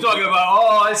 Oh, you're talking about?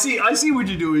 Oh, I see what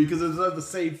you're doing because it's not the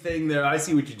same thing there. I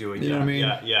see what you're doing. You know what I mean?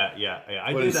 Yeah.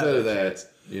 I But did instead have of that that, chance.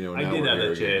 now I did we're have here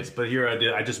that again. chance, but here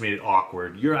I just made it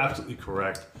awkward. You're absolutely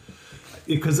correct.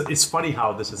 Because it's funny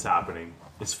how this is happening.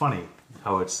 It's funny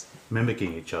how it's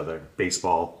mimicking each other,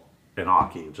 baseball and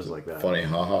hockey, just like that. Funny,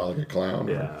 haha, like a clown.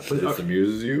 Yeah, But but- this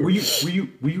amuses you.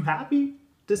 Were you happy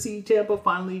to see Tampa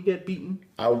finally get beaten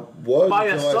I was by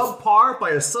a until subpar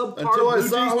until I Blue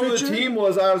saw Jays who the pitcher? team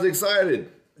was. I was excited.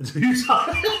 And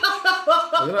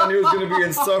then I knew it was going to be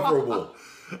insufferable.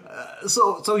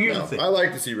 so here's No, the thing. I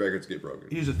like to see records get broken.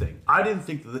 Here's the thing. I didn't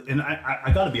think that, and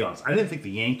I got to be honest. I didn't think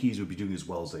the Yankees would be doing as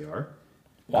well as they are.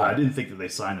 Why? I didn't think that they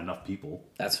signed enough people.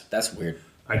 that's weird.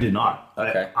 I did not.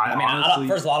 Okay. I mean, honestly,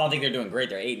 first of all, I don't think they're doing great.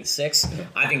 They're 8-6.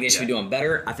 I think they should be doing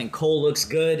better. I think Cole looks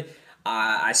good.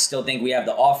 I still think we have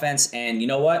the offense, and you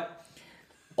know what?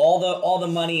 All the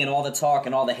money and all the talk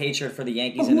and all the hatred for the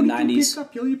Yankees in the who did you '90s. pick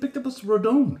up? Yo, you picked up a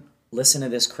Rodon. Listen to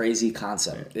this crazy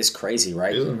concept. This crazy,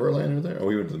 right? Isn't Verlander there? Oh,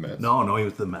 he went to the Mets. No, he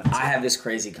was the Mets. I have this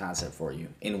crazy concept for you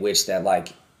in which that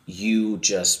like you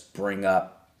just bring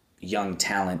up young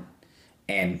talent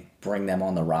and bring them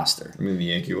on the roster. I mean the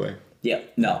Yankee way. Yeah,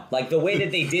 no. Like the way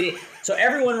that they did it. So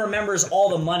everyone remembers all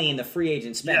the money in the free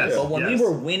agent spending. Yes, but when we yes.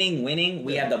 were winning,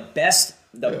 we had the best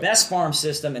farm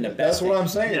system and the best. That's what I'm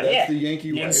saying. Yeah. That's the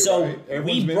Yankee way. And so right?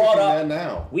 Everyone's we brought mimicking up that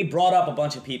now. we brought up a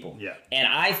bunch of people. Yeah. And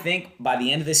I think by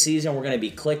the end of the season we're going to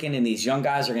be clicking, and these young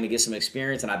guys are going to get some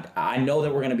experience. And I know that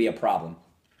we're going to be a problem.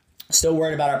 Still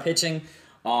worried about our pitching.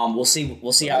 We'll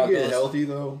see how I it get goes. healthy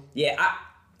though. Yeah,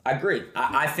 I agree.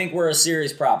 I think we're a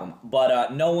serious problem,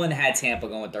 but no one had Tampa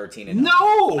going 13-0.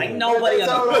 no, Like nobody.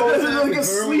 That's how it This always is like a happened.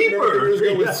 sleeper. Remember years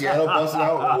ago with Yeah. Seattle busting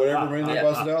out, whatever ring they Yeah.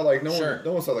 busted out. Like no Sure.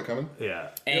 one saw that coming. Yeah.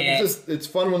 And- It's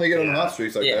fun when they get on the Yeah. hot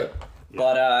streaks like Yeah. that.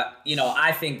 But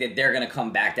I think that they're going to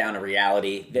come back down to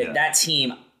reality. That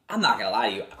team, I'm not going to lie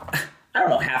to you, I don't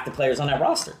know half the players on that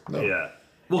roster. Yeah.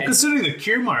 Well, And- considering that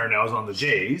Kiermaier now is on the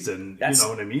Jays, and That's, you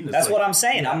know what I mean. It's That's like- what I'm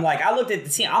saying. I'm like, I looked at the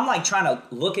team. I'm like trying to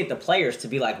look at the players to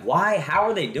be like, why? How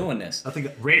are they doing this? I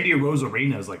think Randy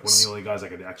Arozarena is like one of the only guys I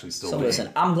could actually still. So name. listen,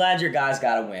 I'm glad your guys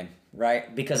got to win,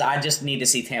 right? Because I just need to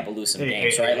see Tampa lose some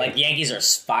games, right? Like Yankees are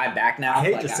 5 back now. I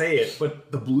hate Like, to say it,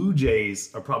 but the Blue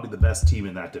Jays are probably the best team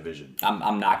in that division.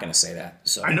 I'm not going to say that.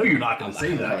 So I know you're not going to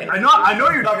say I'm that. not gonna- I know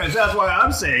you're not going to say. That's why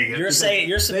I'm saying it. You're because saying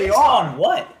you're they based are on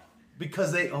what?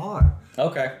 because they are.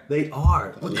 Okay. They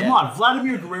are. But come Yeah. on,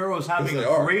 Vladimir Guerrero is having Yes, a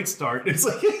they are. great start. It's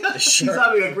like he's Sure.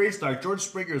 having a great start. George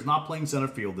Springer is not playing center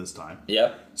field this time.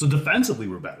 Yep. So defensively,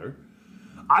 we're better.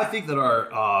 I think that our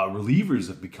relievers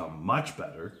have become much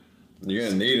better. You're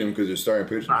gonna need him because you're starting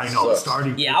pitching. I know, sucks.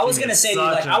 starting. Yeah, I was pitching gonna is say to you,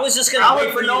 like, such I was just gonna wait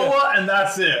Alek for you to- Manoah, and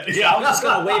that's it. I was just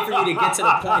going to wait for you to get to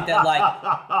the point that, like,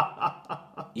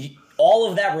 all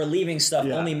of that relieving stuff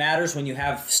Yeah. only matters when you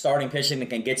have starting pitching that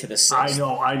can get to the sixth.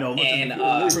 I know. Listen, And,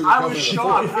 I was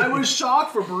shocked. I was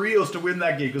shocked for Barrios to win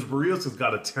that game because Barrios has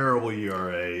got a terrible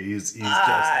ERA. He's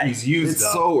used It's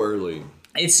up. so early.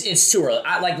 It's too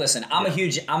early. Listen. I'm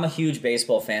a huge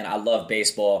baseball fan. I love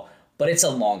baseball, but it's a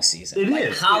long season. It like,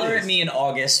 is. Holler It at is. me in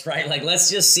August, right? Like, let's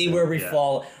just see where we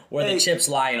fall, where the chips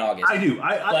lie in August. I do.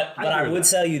 But I would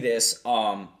tell you this: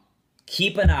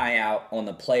 keep an eye out on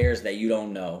the players that you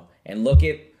don't know, and look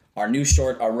at our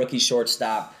rookie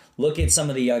shortstop. Look at some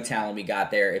of the young talent we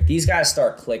got there. If these guys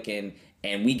start clicking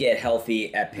and we get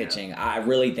healthy at pitching, I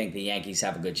really think the Yankees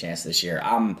have a good chance this year.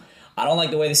 I don't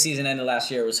like the way the season ended last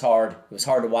year. It was hard. It was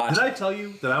hard to watch. Did I tell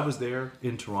you that I was there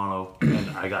in Toronto and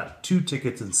I got 2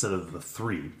 tickets instead of the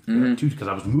 3? Mm-hmm. 2 because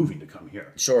I was moving to come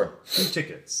here. Sure. 2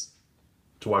 tickets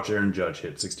to watch Aaron Judge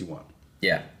hit 61.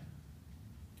 Yeah.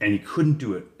 And he couldn't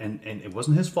do it. And it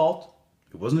wasn't his fault.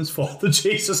 It wasn't his fault. The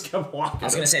Jays just kept walking. I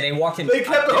was gonna say they walked him. They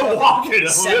kept walking.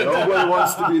 Seven. Nobody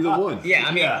wants to be the one. Yeah,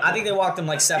 I mean, I think they walked him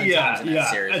like 7 times in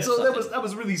that series. And or so something. that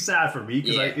was really sad for me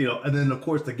because Yeah. and then of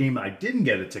course the game I didn't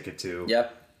get a ticket to.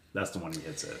 Yep. That's the one he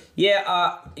hits it. Yeah.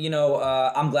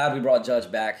 I'm glad we brought Judge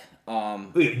back. You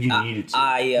needed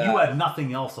to. You had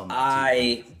nothing else on that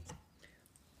team.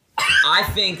 I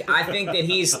think that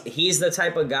he's the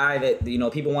type of guy that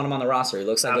people want him on the roster. He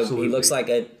looks like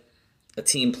a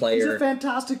team player. He's a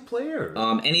fantastic player.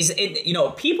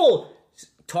 And people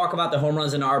talk about the home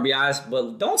runs and the RBIs,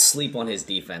 but don't sleep on his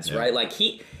defense, right? Like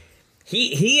he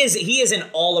is an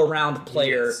all-around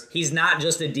player. Yes. He's not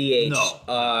just a DH.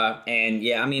 No.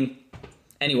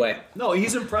 Anyway. No,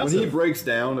 he's impressive. When he breaks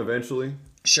down eventually,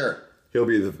 Sure.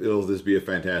 it'll just be a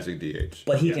fantastic DH.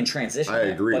 But he can transition. I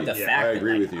agree. But the fact I that,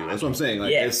 agree with you. That's what I'm saying.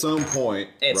 Like at some point,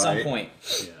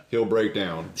 he'll break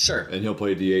down. Sure. And he'll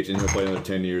play DH, and he'll play another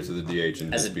 10 years as a DH,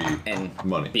 and just be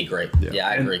money. Be great. Yeah,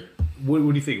 I agree. What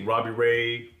do you think? Robbie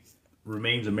Ray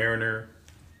remains a Mariner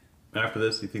after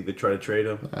this? You think they try to trade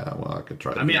him? Well, I could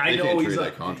try. I mean, I know he's that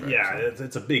like, contract. yeah,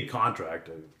 it's a big contract.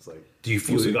 It's like, do you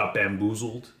feel he got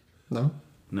bamboozled? No.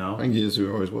 No. I think he is who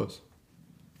he always was.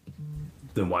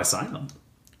 Then why sign him?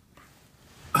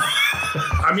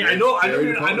 I mean, I know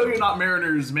you're not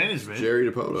Mariners management.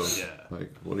 Jerry Dipoto. Yeah.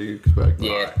 Like, what do you expect?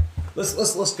 Yeah. Right.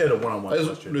 Let's get a one-on-one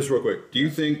question. Just real quick. Do you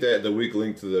think that the weak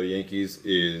link to the Yankees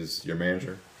is your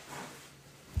manager?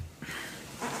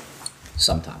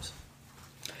 Sometimes.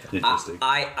 Interesting.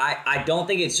 I don't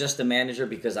think it's just the manager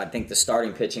because I think the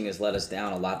starting pitching has let us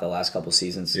down a lot the last couple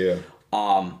seasons. Yeah.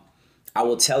 I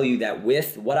will tell you that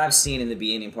with what I've seen in the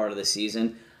beginning part of the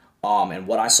season, and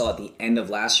what I saw at the end of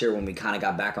last year when we kind of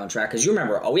got back on track, because you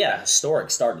remember, we had a historic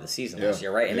start to the season last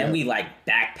year, right? And then we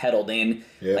backpedaled in,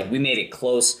 we made it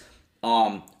close.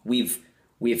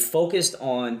 We've focused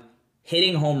on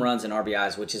hitting home runs and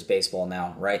RBIs, which is baseball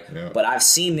now, right? Yeah. But I've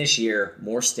seen this year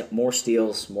more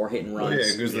steals, more hit and runs.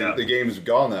 Yeah, because the game's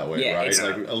gone that way, right?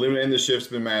 Like eliminating the shift's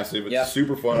been massive. It's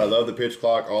super fun. I love the pitch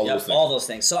clock, all those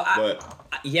things. So I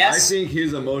think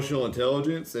his emotional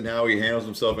intelligence and how he handles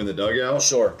himself in the dugout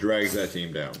drags that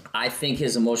team down. I think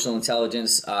his emotional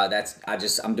intelligence,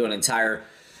 I'm doing an entire,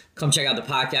 come check out the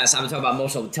podcast. I've been talking about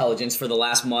emotional intelligence for the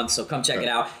last month, so come check it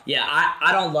out. Yeah,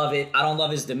 I don't love it. I don't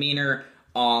love his demeanor.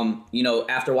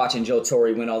 After watching Joe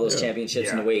Torre win all those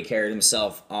championships and the way he carried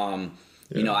himself,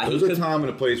 there's a time and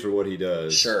a place for what he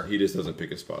does. Sure. He just doesn't pick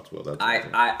his spots well. That's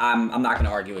I'm not going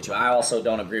to argue with you. I also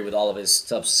don't agree with all of his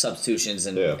substitutions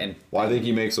and I think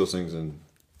he makes those things in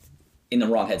the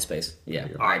wrong headspace. Yeah.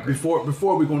 All right.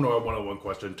 Before we go into our one-on-one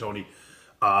question, Tony,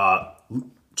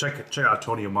 check out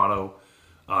Tony Amato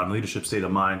on Leadership State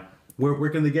of Mind. Where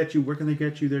can they get you? Where can they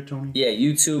get you there, Tony? Yeah,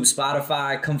 YouTube,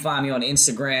 Spotify. Come find me on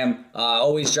Instagram.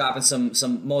 Always dropping some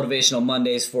motivational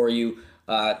Mondays for you.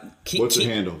 What's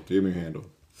your handle? Give me your handle.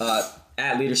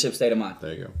 At Leadership State of Mind.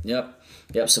 There you go.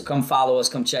 Yep. So come follow us.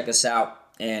 Come check us out.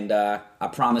 And I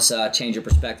promise change your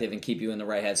perspective and keep you in the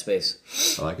right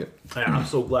headspace. I like it. Yeah, I'm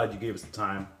so glad you gave us the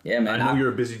time. Yeah, man. I know you're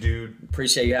a busy dude.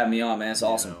 Appreciate you having me on, man. It's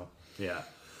awesome. Yeah.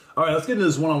 All right, let's get into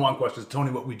this one-on-one questions.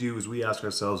 Tony, what we do is we ask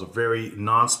ourselves a very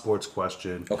non-sports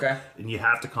question. Okay. And you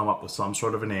have to come up with some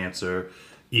sort of an answer,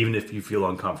 even if you feel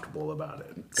uncomfortable about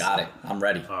it. Got it. I'm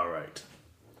ready. All right.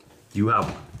 You have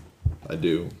one. I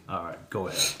do. All right, go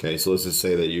ahead. Okay, so let's just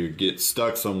say that you get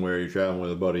stuck somewhere. You're traveling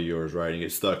with a buddy of yours, right? And you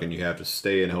get stuck and you have to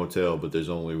stay in a hotel, but there's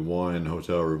only one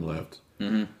hotel room left.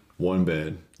 Mm-hmm. One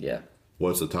bed. Yeah.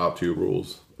 What's the top 2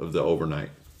 rules of the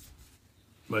overnight?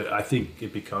 But I think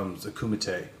it becomes a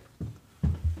kumite.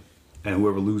 And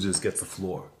whoever loses gets the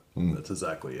floor. That's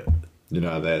exactly it. You're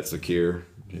not that secure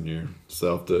in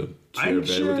yourself to share a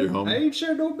bed with your homie? I ain't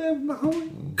share no bed with my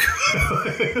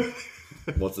homie.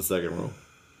 What's the second rule?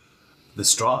 The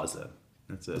straws then.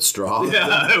 That's it. Straw.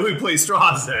 Yeah, we play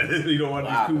straws then. You don't want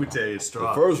to use kumite, it's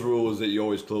straw. The first rule is that you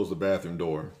always close the bathroom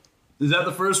door. Is that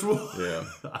the first rule? Yeah.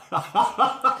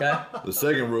 Okay. The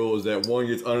second rule is that one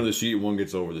gets under the sheet, one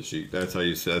gets over the sheet. That's how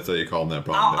you calm that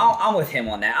problem down. I'm with him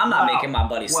on that. I'm not making my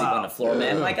buddy sleep on the floor,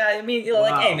 man. Like I mean,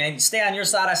 like, hey, man, stay on your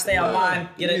side, I stay on mine.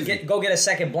 Go get a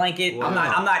second blanket. I'm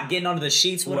not getting under the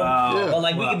sheets with him. But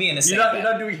like we could be in the same. You're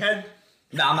not doing head.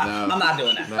 No, I'm not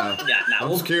doing that. No. Yeah,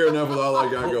 no. I'm scared enough with all I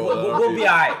got going. We'll be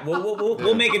all right.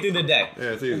 We'll make it through the day. Yeah,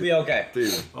 it's easy. We'll be okay. It's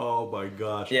easy. Oh my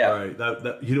gosh! Yeah. All right.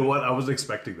 That you know what? I was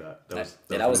expecting that.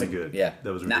 That was really good. Yeah.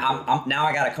 That was really now good. now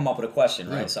I got to come up with a question,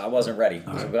 right? So I wasn't ready.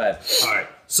 So go ahead. All right.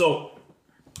 So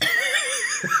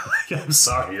I'm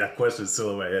sorry, that question's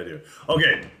still in my head here.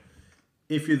 Okay,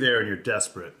 if you're there and you're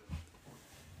desperate,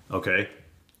 okay.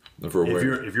 If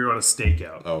you're on a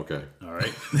stakeout, Oh, okay. all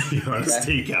right, you're on a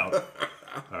stakeout,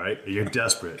 all right, and you're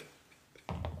desperate,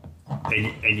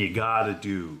 and you gotta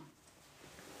do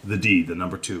the D, the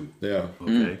number 2. Yeah.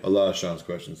 Okay. A lot of Sean's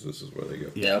questions, this is where they go.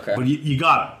 Yeah, okay. But you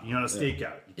gotta. You're on a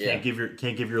stakeout. You Yeah.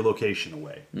 can't give your location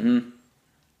away. Mm-hmm.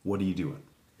 What are you doing?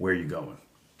 Where are you going?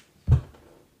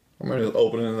 I'm going to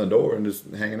open the door and just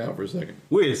hanging out for a second.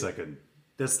 Wait a second.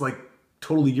 That's like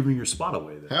totally giving your spot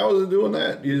away then. How is it doing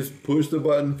that? You just push the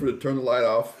button to turn the light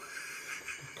off,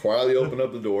 quietly open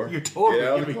up the door, You're totally get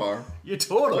out of the giving- car. You're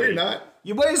totally. No, you're not.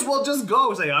 You might as well just go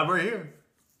and say, I'm right here.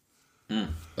 I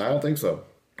don't think so.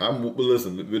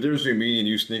 Listen, the difference between me and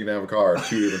you sneaking out of a car are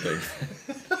 2 different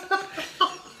things.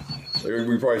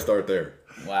 We probably start there.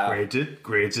 Wow.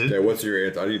 Granted. Yeah, what's your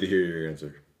answer? I need to hear your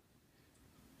answer.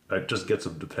 I'd just get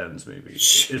some Depends, maybe.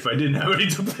 If I didn't have any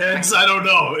Depends, I don't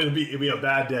know. It'd be a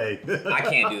bad day. I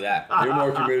can't do that. You're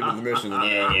more committed to the mission than I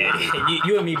am. Yeah.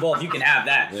 You and me both. You can have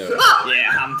that. Yeah.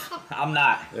 Yeah, I'm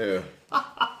not. Yeah.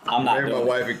 I'm not Maybe my doing it.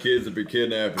 wife and kids would be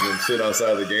kidnapped and then sit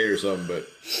outside the gate or something, but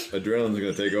adrenaline's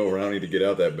going to take over. I don't need to get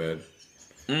out that bad.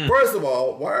 First of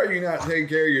all, why are you not taking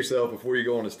care of yourself before you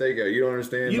go on a stakeout? You don't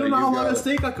understand? You don't like, know how you long a gotta-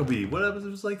 stakeout could be. What happens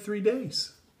if it's like 3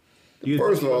 days?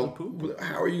 First of You all, poop?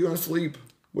 how are you going to sleep?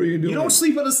 What are you doing? You don't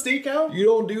sleep at a stakeout? You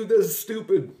don't do this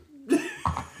stupid. You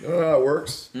know how it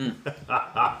works?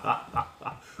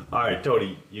 All right,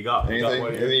 Tony, you got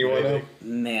Anything you want to know?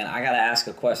 Man, I gotta ask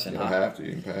a question. You don't Huh? have to.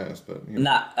 You can pass, but you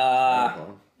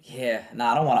know. Yeah,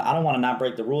 I don't want to not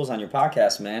break the rules on your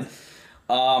podcast, man.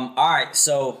 All right,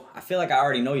 so I feel like I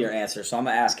already know your answer, so I'm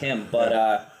gonna ask him.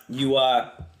 But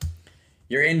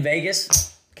you're in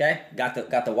Vegas, okay?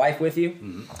 Got the wife with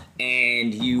you,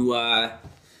 and you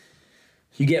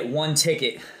get one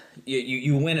ticket.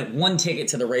 You win one ticket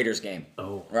to the Raiders game.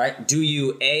 Oh. Right? Do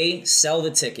you A, sell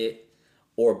the ticket,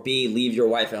 or B, leave your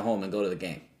wife at home and go to the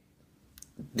game?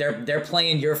 They're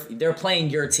playing your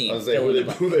team. I was saying, who they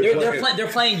playing? They're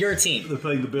playing your team. They're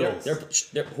playing the Bills.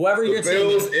 They're whoever your The team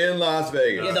Bills is. in Las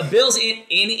Vegas. Yeah, the Bills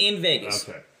in Vegas.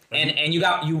 Okay. And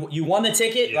you won the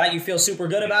ticket, right? You feel super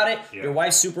good about it. Yeah. Your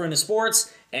wife's super into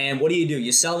sports. And what do?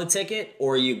 You sell the ticket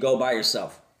or you go by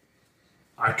yourself?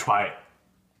 I try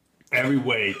every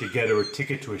way to get her a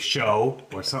ticket to a show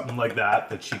or something like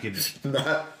that she could,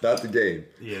 Not the game.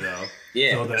 you know.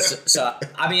 Yeah. So that, So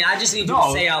I mean, I just need you No.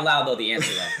 to say out loud though the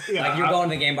answer though. Yeah, Like you're going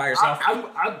to the game by yourself. I'm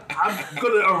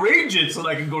going to arrange it so that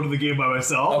I can go to the game by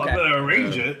myself. Okay. I'm going to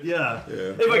arrange it, yeah. Yeah.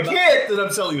 If I can't, then I'm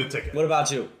selling the ticket. What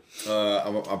about you?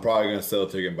 I'm probably going to sell a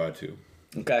ticket and buy 2.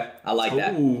 Okay, I like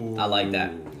that. Ooh. I like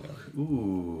that.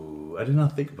 Ooh, I did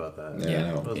not think about that. Yeah, I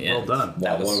know. That was Yeah. well done.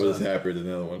 That was- one of us is happier than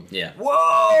the other one. Yeah.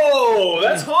 Whoa,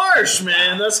 that's harsh,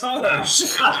 man. That's harsh.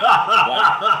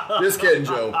 Just kidding,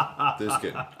 Joe. Just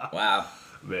kidding. Wow.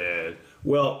 Man.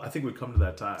 Well, I think we've come to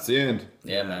that time. It's the end.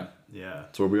 Yeah, man. Yeah.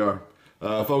 That's where we are.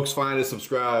 Folks, find us,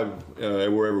 subscribe.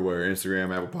 We're everywhere.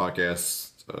 Instagram, Apple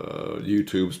Podcasts,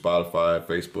 YouTube, Spotify,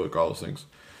 Facebook, all those things.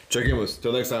 Check in with us.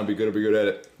 Till next time, be good or be good at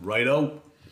it. Righto.